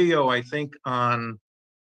video, I think, on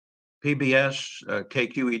PBS,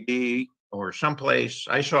 KQED, or someplace.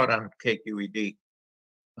 I saw it on KQED.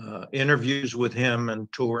 Interviews with him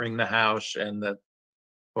and touring the house and the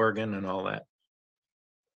organ and all that.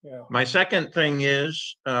 Yeah. My second thing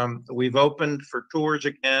is, we've opened for tours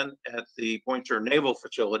again at the Pointer Naval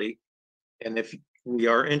Facility. And if we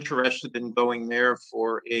are interested in going there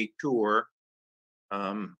for a tour,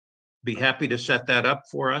 be happy to set that up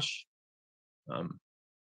for us.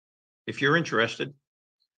 If you're interested,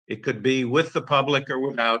 it could be with the public or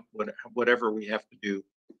without, whatever we have to do.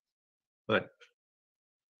 But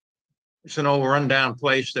it's an old rundown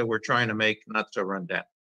place that we're trying to make not so rundown.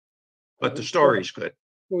 But the story's good.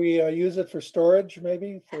 We use it for storage,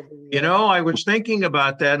 maybe? For the, You know, I was thinking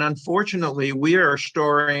about that. Unfortunately, we are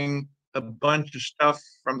storing a bunch of stuff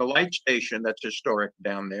from the light station that's historic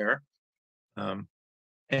down there. And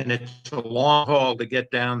it's a long haul to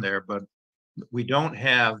get down there, but we don't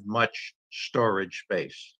have much storage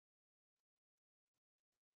space.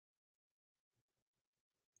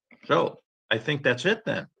 So I think that's it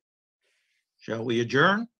then. Shall we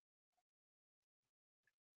adjourn?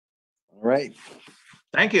 All right.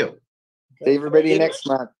 Thank you. See everybody next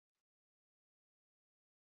month.